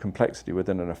degrees of complexity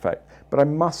within an effect, but I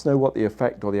must know what the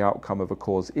effect or the outcome of a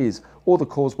cause is, or the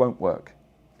cause won't work.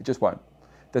 It just won't.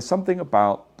 There's something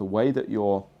about the way that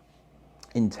your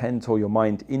intent or your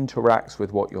mind interacts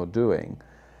with what you're doing,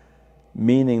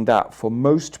 meaning that for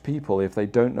most people, if they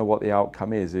don't know what the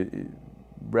outcome is, it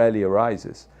rarely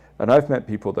arises. And I've met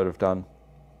people that have done,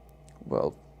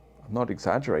 well, I'm not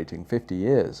exaggerating, 50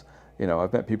 years. You know,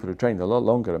 I've met people who trained a lot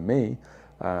longer than me,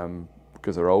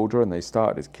 because they're older and they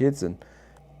started as kids, and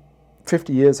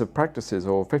 50 years of practices,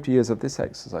 or 50 years of this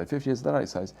exercise, 50 years of that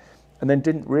exercise, and then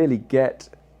didn't really get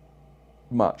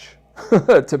much.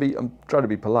 I'm trying to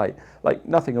be polite, like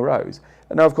nothing arose.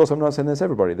 And now, of course, I'm not saying there's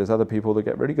everybody. There's other people that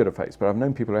get really good effects, but I've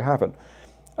known people who haven't.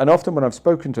 And often when I've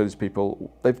spoken to those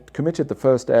people, they've committed the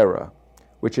first error,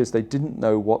 which is they didn't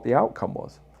know what the outcome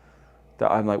was.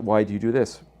 That I'm like, why do you do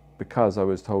this? Because I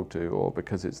was told to, or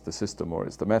because it's the system, or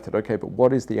it's the method. Okay, but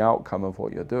what is the outcome of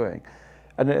what you're doing?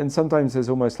 And sometimes there's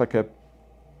almost like a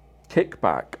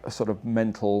kickback, a sort of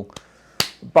mental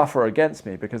buffer against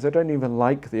me, because I don't even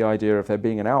like the idea of there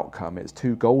being an outcome. It's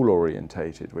too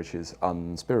goal-orientated, which is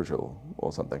unspiritual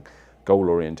or something.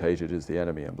 Goal-orientated is the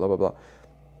enemy, and blah, blah, blah.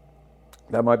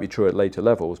 That might be true at later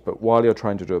levels, but while you're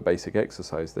trying to do a basic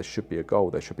exercise, there should be a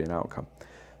goal, there should be an outcome.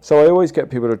 So I always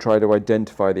get people to try to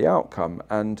identify the outcome,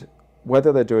 and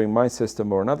whether they're doing my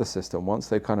system or another system, once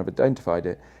they've kind of identified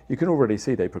it, you can already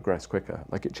see they progress quicker.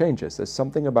 Like, it changes. There's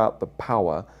something about the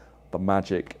power, the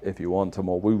magic, if you want a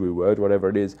more woo-woo word, whatever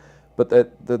it is, but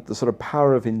the sort of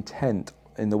power of intent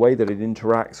in the way that it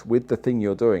interacts with the thing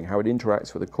you're doing, how it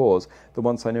interacts with the cause, that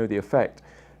once I know the effect,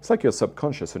 it's like your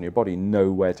subconscious and your body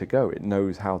know where to go. It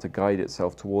knows how to guide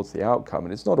itself towards the outcome,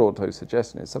 and it's not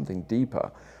auto-suggestion, it's something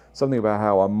deeper, something about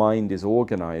how our mind is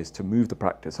organized to move the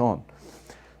practice on.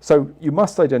 So you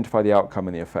must identify the outcome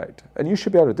and the effect, and you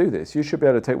should be able to do this. You should be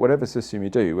able to take whatever system you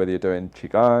do, whether you're doing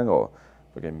Qigong or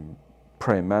again,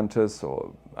 praying mantis,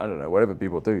 or I don't know, whatever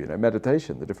people do,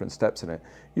 meditation, the different steps in it.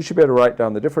 You should be able to write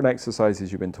down the different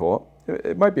exercises you've been taught.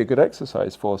 It might be a good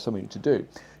exercise for somebody to do.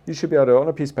 You should be able to, on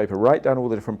a piece of paper, write down all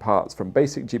the different parts, from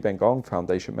basic Qigong,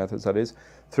 foundation methods that is,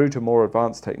 through to more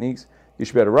advanced techniques. You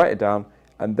should be able to write it down,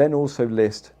 and then also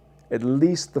list at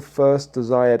least the first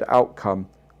desired outcome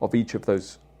of each of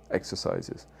those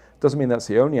exercises. Doesn't mean that's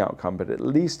the only outcome, but at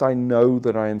least I know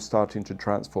that I am starting to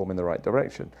transform in the right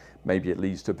direction. Maybe it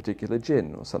leads to a particular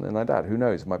jinn or something like that. Who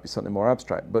knows? It might be something more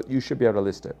abstract, but you should be able to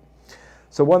list it.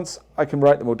 So once I can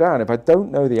write them all down, if I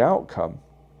don't know the outcome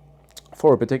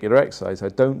for a particular exercise, I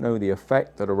don't know the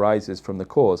effect that arises from the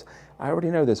cause, I already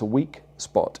know there's a weak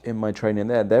spot in my training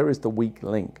there. There is the weak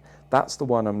link. That's the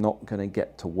one I'm not going to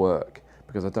get to work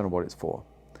because I don't know what it's for.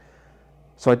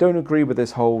 So I don't agree with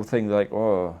this whole thing like,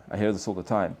 oh, I hear this all the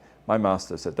time. My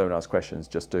master said, don't ask questions,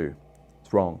 just do.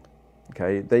 It's wrong,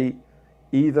 okay? They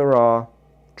either are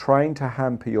trying to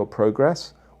hamper your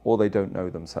progress or they don't know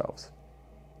themselves.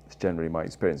 It's generally my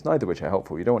experience, neither of which are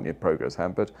helpful. You don't want your progress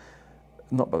hampered,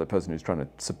 not by the person who's trying to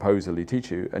supposedly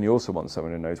teach you, and you also want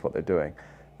someone who knows what they're doing.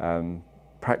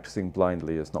 Practicing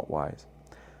blindly is not wise.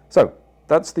 So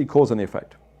that's the cause and the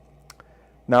effect.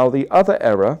 Now the other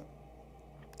error,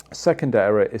 second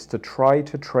error, is to try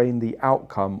to train the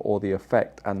outcome or the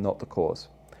effect and not the cause.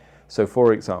 So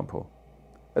for example,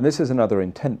 and this is another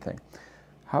intent thing,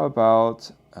 how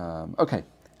about, how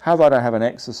about I have an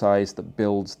exercise that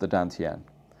builds the dantian?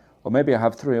 Or maybe I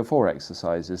have 3 or 4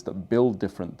 exercises that build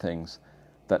different things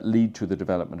that lead to the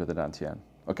development of the dantian.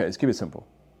 Okay, let's keep it simple.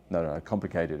 No, I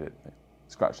complicated it.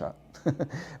 Scratch that.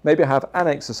 Maybe I have an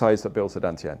exercise that builds the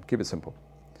dantian. Keep it simple.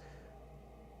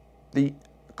 The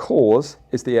cause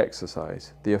is the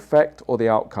exercise. The effect or the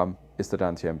outcome is the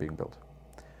dantian being built.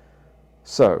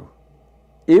 So,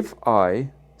 if I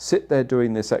sit there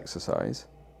doing this exercise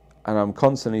and I'm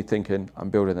constantly thinking, I'm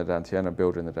building the dantian, I'm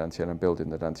building the dantian, I'm building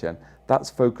the dantian, that's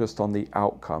focused on the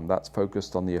outcome, that's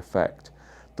focused on the effect.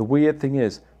 The weird thing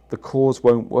is, the cause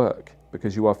won't work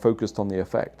because you are focused on the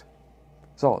effect.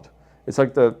 It's odd. It's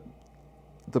like the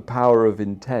power of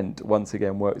intent once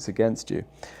again works against you.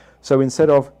 So instead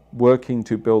of working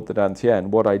to build the dantian,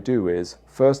 what I do is,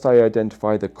 first I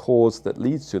identify the cause that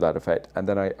leads to that effect, and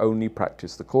then I only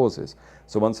practice the causes.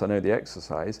 So once I know the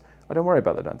exercise, I don't worry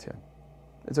about the dantian.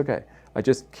 It's okay. I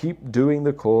just keep doing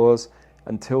the cause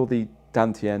until the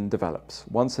dantian develops.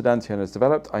 Once the dantian has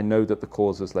developed, I know that the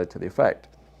cause has led to the effect.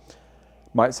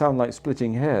 Might sound like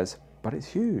splitting hairs, but it's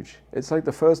huge. It's like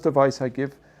the first advice I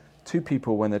give to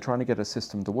people when they're trying to get a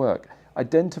system to work.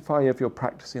 Identify if you're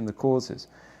practicing the causes.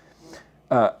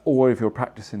 Or if you're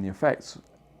practicing the effects.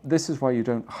 This is why you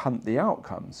don't hunt the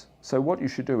outcomes. So what you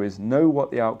should do is know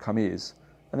what the outcome is,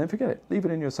 and then forget it. Leave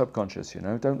it in your subconscious,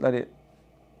 Don't let it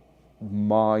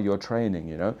mar your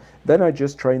training, Then I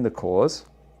just train the cause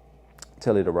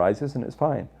till it arises, and it's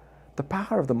fine. The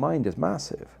power of the mind is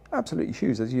massive, absolutely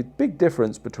huge. There's a big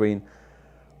difference between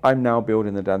I'm now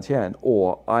building the dantian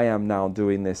or I am now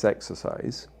doing this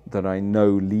exercise that I know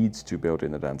leads to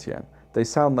building the dantian. They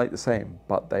sound like the same,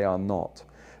 but they are not.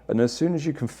 And as soon as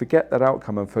you can forget that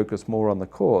outcome and focus more on the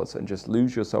cause and just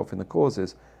lose yourself in the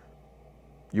causes,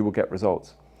 you will get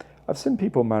results. I've seen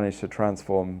people manage to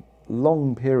transform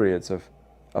long periods of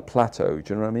a plateau,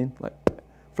 do you know what I mean? Like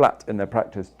flat in their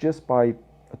practice just by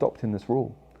adopting this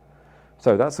rule.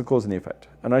 So that's the cause and the effect.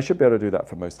 And I should be able to do that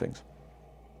for most things.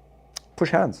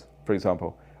 Push hands, for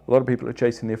example. A lot of people are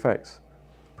chasing the effects.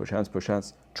 Push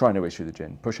hands, trying to issue the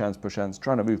jin. Push hands,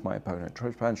 trying to move my opponent.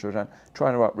 Push hands,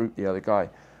 trying to uproot the other guy.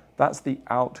 That's the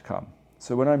outcome.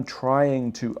 So when I'm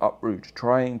trying to uproot,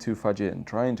 trying to fudge in,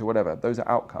 trying to whatever, those are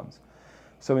outcomes.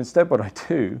 So instead what I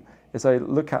do is I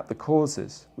look at the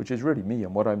causes, which is really me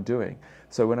and what I'm doing.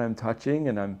 So when I'm touching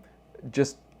and I'm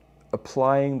just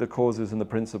applying the causes and the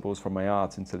principles from my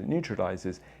art until it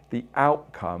neutralizes, the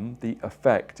outcome, the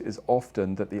effect is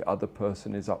often that the other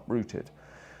person is uprooted.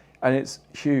 And it's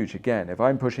huge. Again, if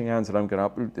I'm pushing hands and I'm going to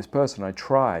uproot this person, I'm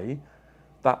trying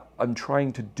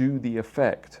to do the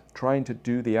effect, trying to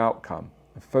do the outcome.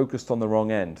 I'm focused on the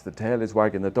wrong end. The tail is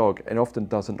wagging the dog. It often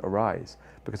doesn't arise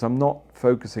because I'm not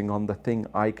focusing on the thing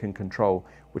I can control,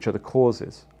 which are the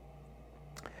causes.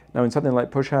 Now, in something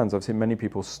like push hands, I've seen many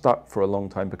people stuck for a long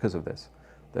time because of this.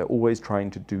 They're always trying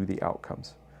to do the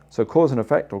outcomes. So cause and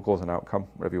effect, or cause and outcome,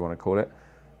 whatever you want to call it,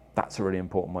 that's a really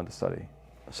important one to study.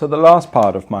 So the last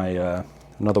part of my,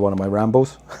 another one of my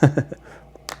rambles,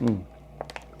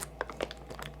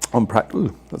 on practice,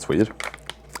 ooh, that's weird.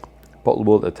 Bottled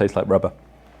water that tastes like rubber.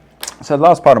 So the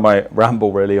last part of my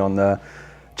ramble really on the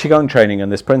Qigong training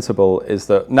and this principle is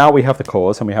that now we have the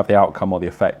cause and we have the outcome or the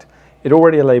effect. It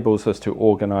already enables us to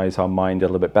organize our mind a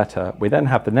little bit better. We then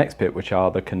have the next bit, which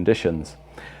are the conditions.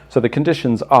 So the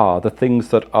conditions are the things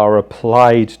that are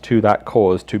applied to that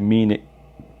cause to mean it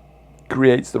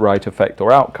creates the right effect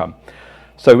or outcome.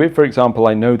 So if, for example,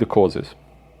 I know the causes,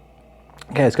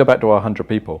 okay, let's go back to our 100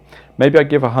 people. Maybe I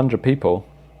give 100 people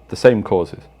the same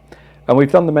causes. And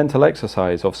we've done the mental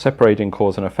exercise of separating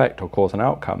cause and effect or cause and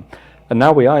outcome. And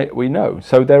now we know.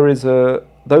 So there is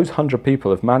those 100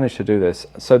 people have managed to do this.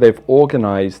 So they've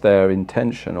organized their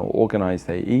intention or organized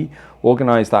their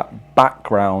organized that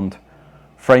background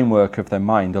framework of their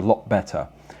mind a lot better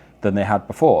than they had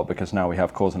before, because now we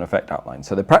have cause and effect outlined.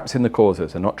 So they're practicing the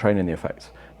causes and not training the effects.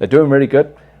 They're doing really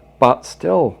good, but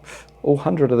still all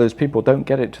 100 of those people don't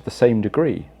get it to the same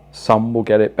degree. Some will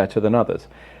get it better than others.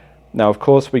 Now, of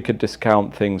course, we could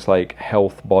discount things like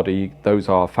health, body, those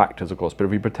are factors, of course, but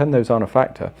if we pretend those aren't a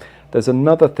factor, there's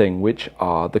another thing, which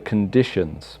are the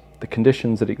conditions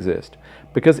that exist.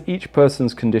 Because each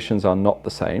person's conditions are not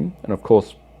the same, and of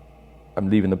course, I'm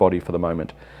leaving the body for the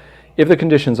moment. If the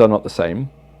conditions are not the same,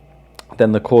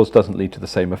 then the cause doesn't lead to the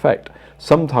same effect.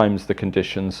 Sometimes the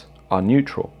conditions are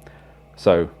neutral,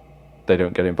 so they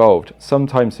don't get involved.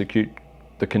 Sometimes the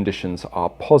conditions are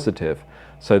positive,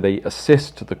 so they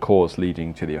assist the cause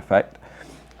leading to the effect.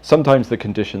 Sometimes the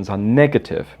conditions are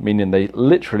negative, meaning they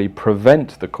literally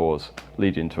prevent the cause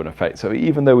leading to an effect. So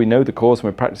even though we know the cause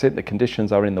and we practice it, the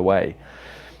conditions are in the way.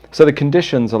 So the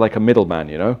conditions are like a middleman,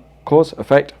 you know? Cause,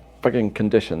 effect, fucking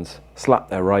conditions, slap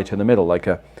there right in the middle, like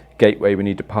a gateway we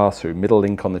need to pass through, middle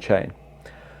link on the chain.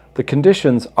 The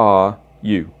conditions are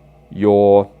you.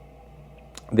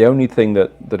 The only thing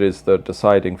that is the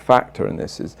deciding factor in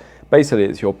this is basically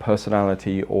it's your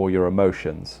personality or your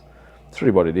emotions. It's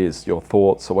really what it is, your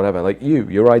thoughts or whatever, like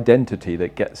your identity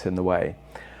that gets in the way.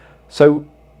 So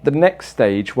the next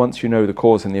stage, once you know the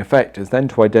cause and the effect, is then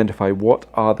to identify what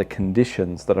are the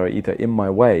conditions that are either in my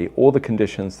way or the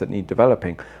conditions that need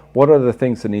developing. What are the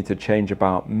things that need to change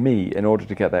about me in order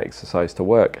to get that exercise to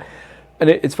work? And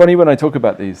it's funny when I talk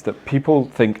about these that people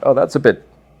think, oh, that's a bit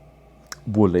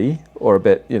woolly or a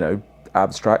bit,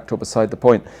 abstract or beside the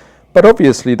point. But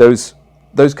obviously those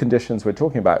conditions we're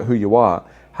talking about, who you are,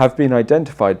 have been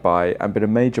identified by and been a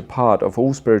major part of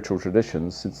all spiritual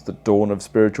traditions since the dawn of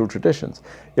spiritual traditions.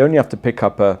 You only have to pick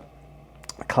up a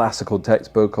classical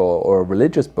textbook or a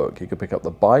religious book. You could pick up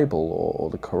the Bible or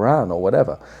the Quran or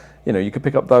whatever. You could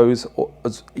pick up those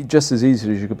just as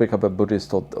easily as you could pick up a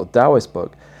Buddhist or Taoist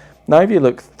book. Now, if you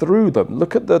look through them,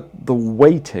 look at the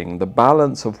weighting, the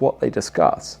balance of what they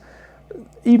discuss.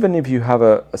 Even if you have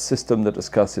a system that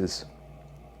discusses,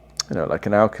 like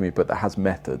an alchemy book that has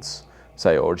methods,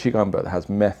 say, or a Qigong book that has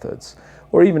methods,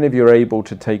 or even if you're able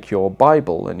to take your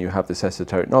Bible and you have this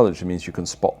esoteric knowledge, it means you can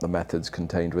spot the methods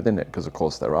contained within it, because of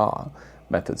course there are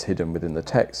methods hidden within the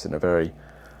text in a very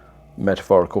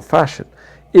metaphorical fashion.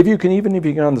 If you can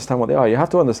understand what they are, you have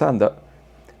to understand that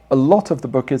a lot of the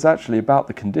book is actually about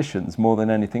the conditions more than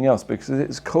anything else,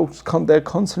 because they're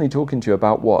constantly talking to you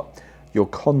about what? Your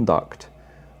conduct,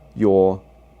 your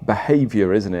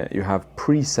behavior, isn't it? You have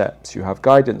precepts, you have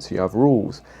guidance, you have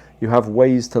rules, you have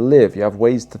ways to live, you have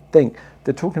ways to think.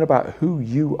 They're talking about who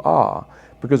you are,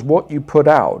 because what you put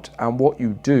out and what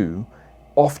you do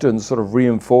often sort of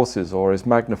reinforces or is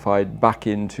magnified back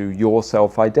into your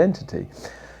self-identity.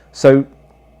 So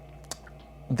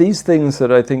these things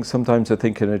that I think sometimes are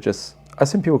thinking are just, I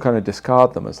think people kind of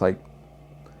discard them as like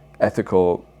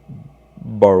ethical,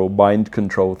 moral, mind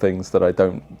control things that I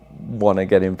don't want to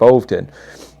get involved in,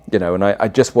 you know, and I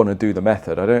just want to do the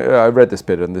method. I read this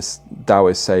bit in this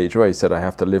Taoist sage where he said I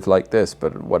have to live like this,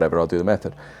 but whatever, I'll do the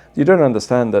method. You don't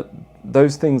understand that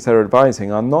those things they're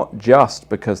advising are not just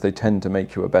because they tend to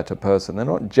make you a better person. They're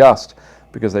not just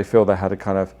because they feel they had a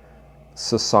kind of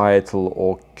societal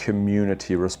or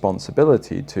community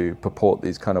responsibility to purport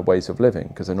these kind of ways of living,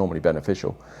 because they're normally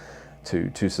beneficial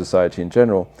to society in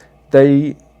general.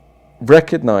 They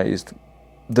recognized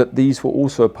that these were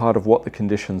also a part of what the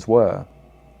conditions were.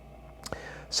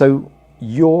 So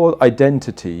your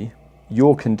identity,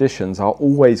 your conditions are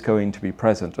always going to be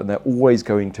present, and they're always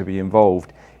going to be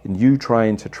involved in you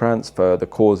trying to transfer the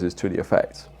causes to the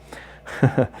effects.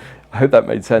 I hope that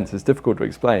made sense. It's difficult to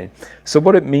explain. So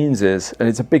what it means is, and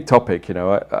it's a big topic, you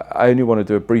know, I only want to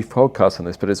do a brief podcast on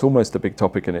this, but it's almost a big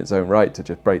topic in its own right to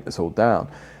just break this all down.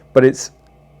 But it's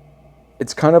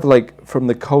kind of like, from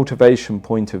the cultivation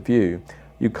point of view,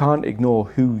 you can't ignore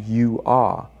who you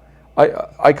are.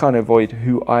 I can't avoid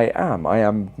who I am. I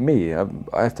am me. I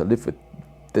have to live with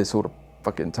this sort of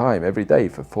fucking time every day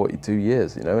for 42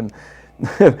 years, you know, and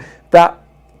that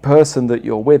person that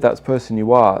you're with, that person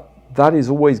you are, that is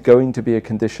always going to be a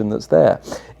condition that's there.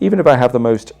 Even if I have the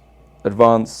most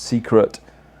advanced, secret,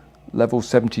 level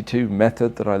 72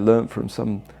 method that I learned from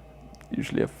some,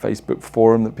 usually a Facebook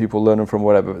forum that people learn from,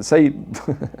 whatever, but say,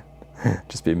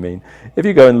 just being mean, if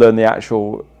you go and learn the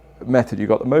actual method, you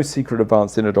got the most secret,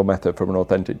 advanced, inner door method from an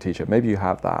authentic teacher. Maybe you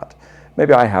have that.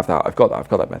 Maybe I have that. I've got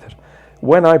that method.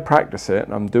 When I practice it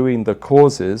and I'm doing the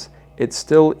causes, it's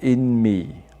still in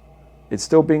me. It's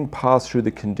still being passed through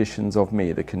the conditions of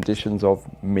me, or the conditions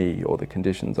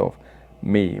of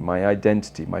me, my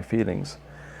identity, my feelings.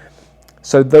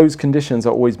 So those conditions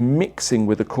are always mixing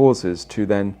with the causes to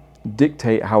then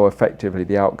dictate how effectively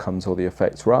the outcomes or the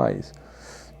effects rise.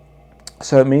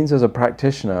 So it means as a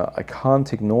practitioner, I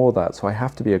can't ignore that. So I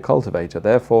have to be a cultivator.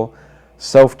 Therefore,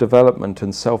 self-development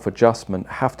and self-adjustment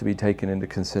have to be taken into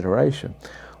consideration.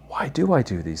 Why do I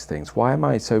do these things? Why am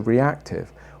I so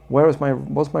reactive? What's my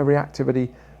reactivity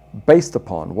based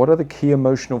upon? What are the key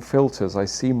emotional filters I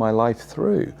see my life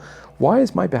through? Why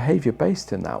is my behavior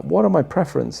based in that? What are my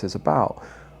preferences about?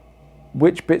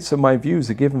 Which bits of my views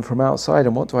are given from outside,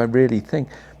 and what do I really think?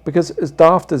 Because as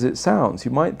daft as it sounds,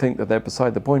 you might think that they're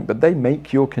beside the point, but they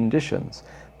make your conditions.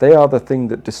 They are the thing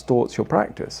that distorts your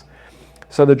practice.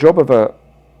 So the job of a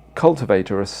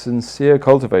cultivator, a sincere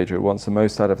cultivator who wants the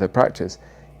most out of their practice,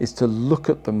 is to look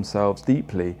at themselves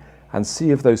deeply and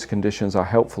see if those conditions are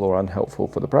helpful or unhelpful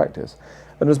for the practice.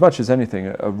 And as much as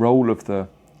anything, a role of the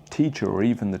teacher or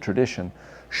even the tradition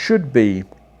should be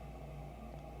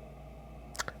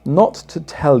not to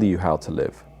tell you how to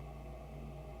live.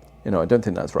 You know, I don't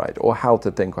think that's right, or how to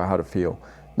think or how to feel.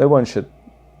 No one should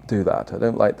do that. I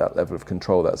don't like that level of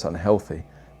control. That's unhealthy.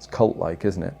 It's cult-like,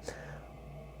 isn't it?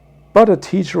 But a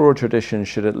teacher or a tradition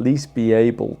should at least be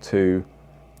able to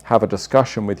have a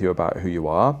discussion with you about who you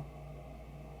are,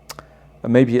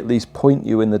 and maybe at least point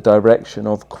you in the direction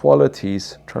of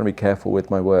qualities, trying to be careful with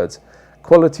my words,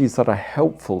 qualities that are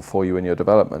helpful for you in your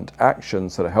development,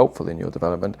 actions that are helpful in your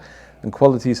development, and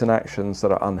qualities and actions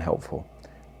that are unhelpful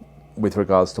with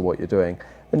regards to what you're doing.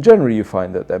 And generally you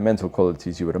find that they're mental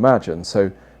qualities you would imagine.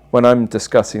 So when I'm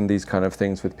discussing these kind of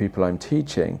things with people I'm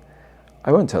teaching,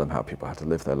 I won't tell them how people have to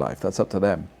live their life. That's up to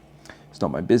them. It's not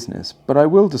my business. But I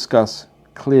will discuss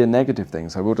clear negative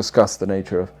things. I will discuss the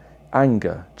nature of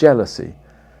anger, jealousy,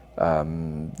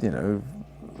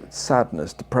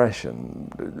 sadness,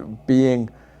 depression, being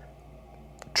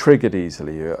triggered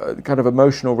easily, kind of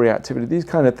emotional reactivity, these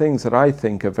kind of things that I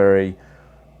think are very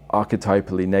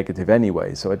archetypally negative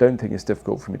anyway. So I don't think it's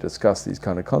difficult for me to discuss these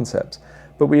kind of concepts.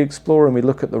 But we explore and we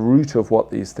look at the root of what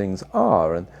these things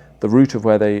are and the root of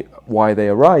why they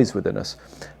arise within us.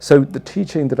 So the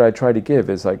teaching that I try to give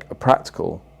is like a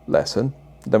practical lesson,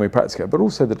 then we practice it, but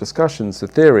also the discussions, the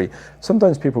theory.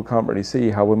 Sometimes people can't really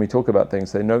see how when we talk about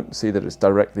things, they don't see that it's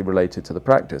directly related to the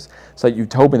practice. It's like, you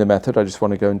told me the method, I just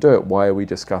want to go and do it. Why are we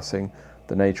discussing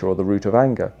the nature or the root of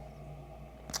anger?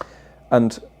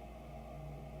 And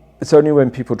it's only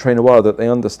when people train a while that they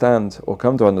understand or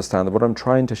come to understand that what I'm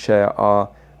trying to share are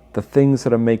the things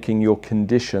that are making your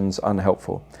conditions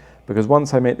unhelpful. Because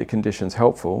once I make the conditions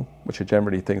helpful, which are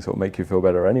generally things that will make you feel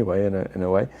better anyway, in a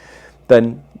way,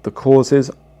 then the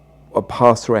causes are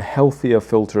passed through a healthier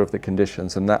filter of the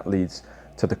conditions, and that leads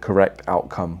to the correct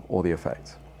outcome or the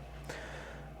effect.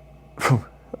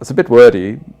 It's a bit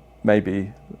wordy,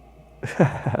 maybe.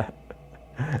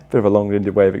 bit of a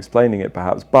long-winded way of explaining it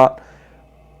perhaps, but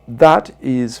that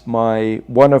is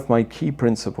one of my key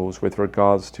principles with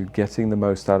regards to getting the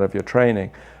most out of your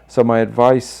training. So my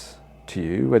advice to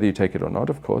you, whether you take it or not,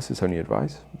 of course, it's only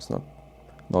advice. It's not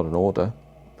an order.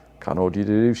 Can't order you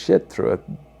to do shit through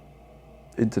an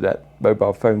internet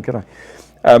mobile phone, can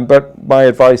I? But my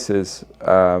advice is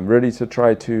really to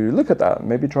try to look at that and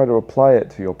maybe try to apply it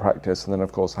to your practice, and then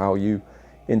of course how you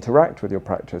interact with your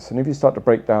practice. And if you start to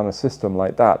break down a system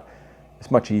like that, it's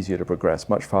much easier to progress,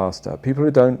 much faster. People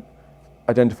who don't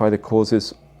identify the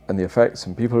causes and the effects,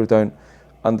 and people who don't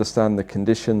understand the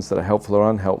conditions that are helpful or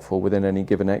unhelpful within any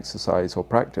given exercise or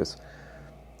practice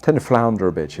tend to flounder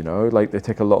a bit, like they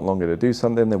take a lot longer to do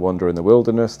something, they wander in the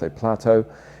wilderness, they plateau.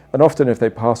 And often if they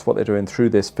pass what they're doing through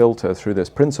this filter, through this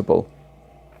principle,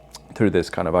 through this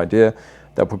kind of idea,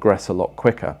 they'll progress a lot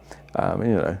quicker.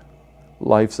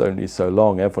 Life's only so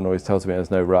long. Everyone always tells me there's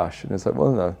no rush. And it's like,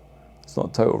 well, no, it's not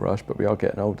a total rush, but we are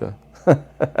getting older.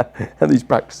 And these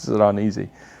practices aren't easy.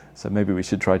 So maybe we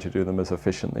should try to do them as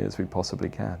efficiently as we possibly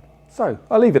can. So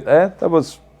I'll leave it there. That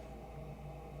was,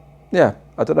 I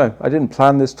don't know. I didn't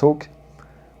plan this talk.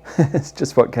 It's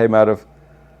just what came out of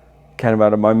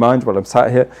my mind while I'm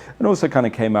sat here, and also kind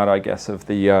of came out, I guess, of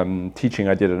the teaching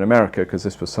I did in America, because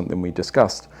this was something we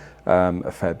discussed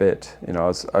a fair bit.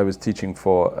 I was teaching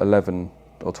for 11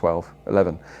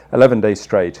 days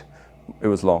straight. It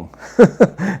was long,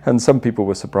 and some people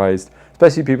were surprised,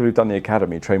 especially people who've done the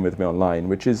academy, train with me online,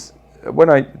 which is, when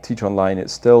I teach online,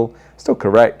 it's still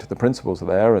correct. The principles are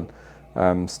there,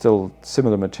 and still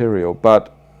similar material,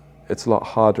 but it's a lot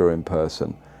harder in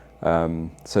person.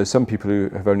 So some people who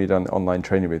have only done online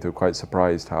training with are quite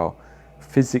surprised how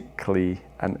physically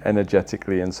and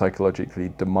energetically and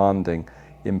psychologically demanding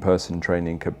in-person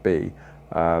training could be.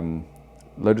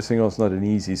 Lotus Singh is not an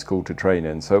easy school to train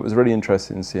in, so it was really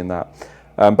interesting seeing that.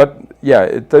 But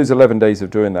those 11 days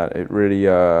of doing that, it really,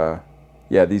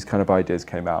 these kind of ideas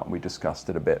came out and we discussed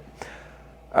it a bit.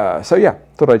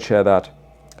 Thought I'd share that.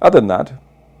 Other than that,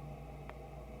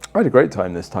 I had a great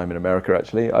time this time in America,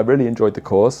 actually. I really enjoyed the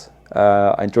course.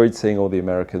 I enjoyed seeing all the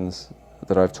Americans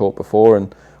that I've taught before,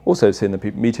 and also seeing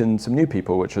meeting some new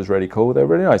people, which was really cool. They're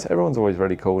really nice. Everyone's always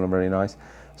really cool and really nice.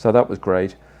 So that was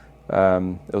great.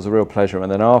 It was a real pleasure.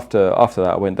 And then after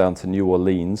that, I went down to New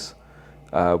Orleans,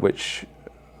 which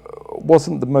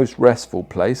wasn't the most restful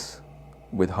place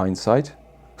with hindsight.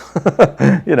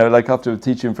 Like after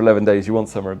teaching for 11 days, you want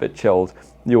somewhere a bit chilled.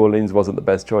 New Orleans wasn't the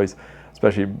best choice,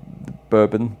 especially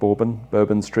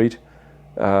Bourbon Street.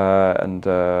 And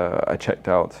I checked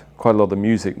out quite a lot of the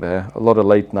music there, a lot of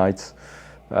late nights,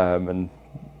 and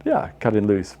cutting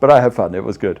loose. But I had fun. It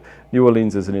was good. New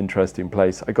Orleans is an interesting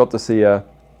place. I got to see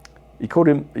he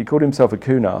called himself a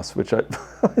kunas, which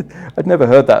I'd never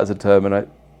heard that as a term, and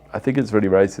I think it's really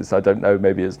racist. I don't know.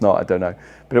 Maybe it's not. I don't know.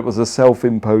 But it was a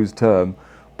self-imposed term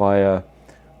by a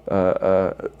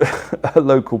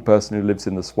local person who lives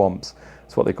in the swamps.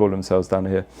 That's what they call themselves down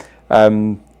here.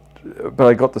 But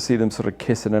I got to see them sort of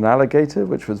kissing an alligator,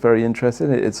 which was very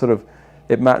interesting.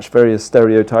 It matched various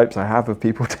stereotypes I have of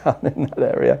people down in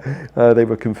that area. They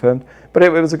were confirmed. But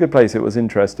it was a good place. It was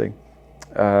interesting.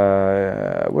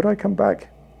 Would I come back?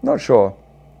 Not sure.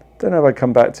 Don't know if I'd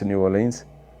come back to New Orleans.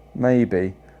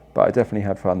 Maybe. But I definitely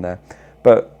had fun there.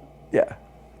 But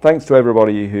thanks to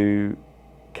everybody who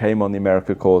came on the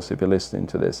America course, if you're listening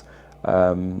to this.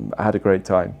 I had a great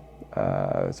time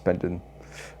spending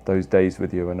those days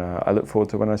with you, and I look forward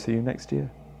to when I see you next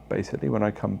year, basically when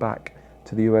I come back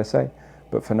to the USA.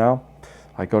 But for now,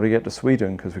 I got to get to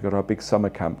Sweden, because we've got our big summer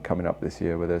camp coming up this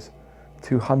year where there's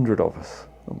 200 of us.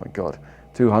 Oh my God,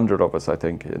 200 of us, I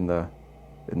think, in the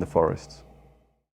forests.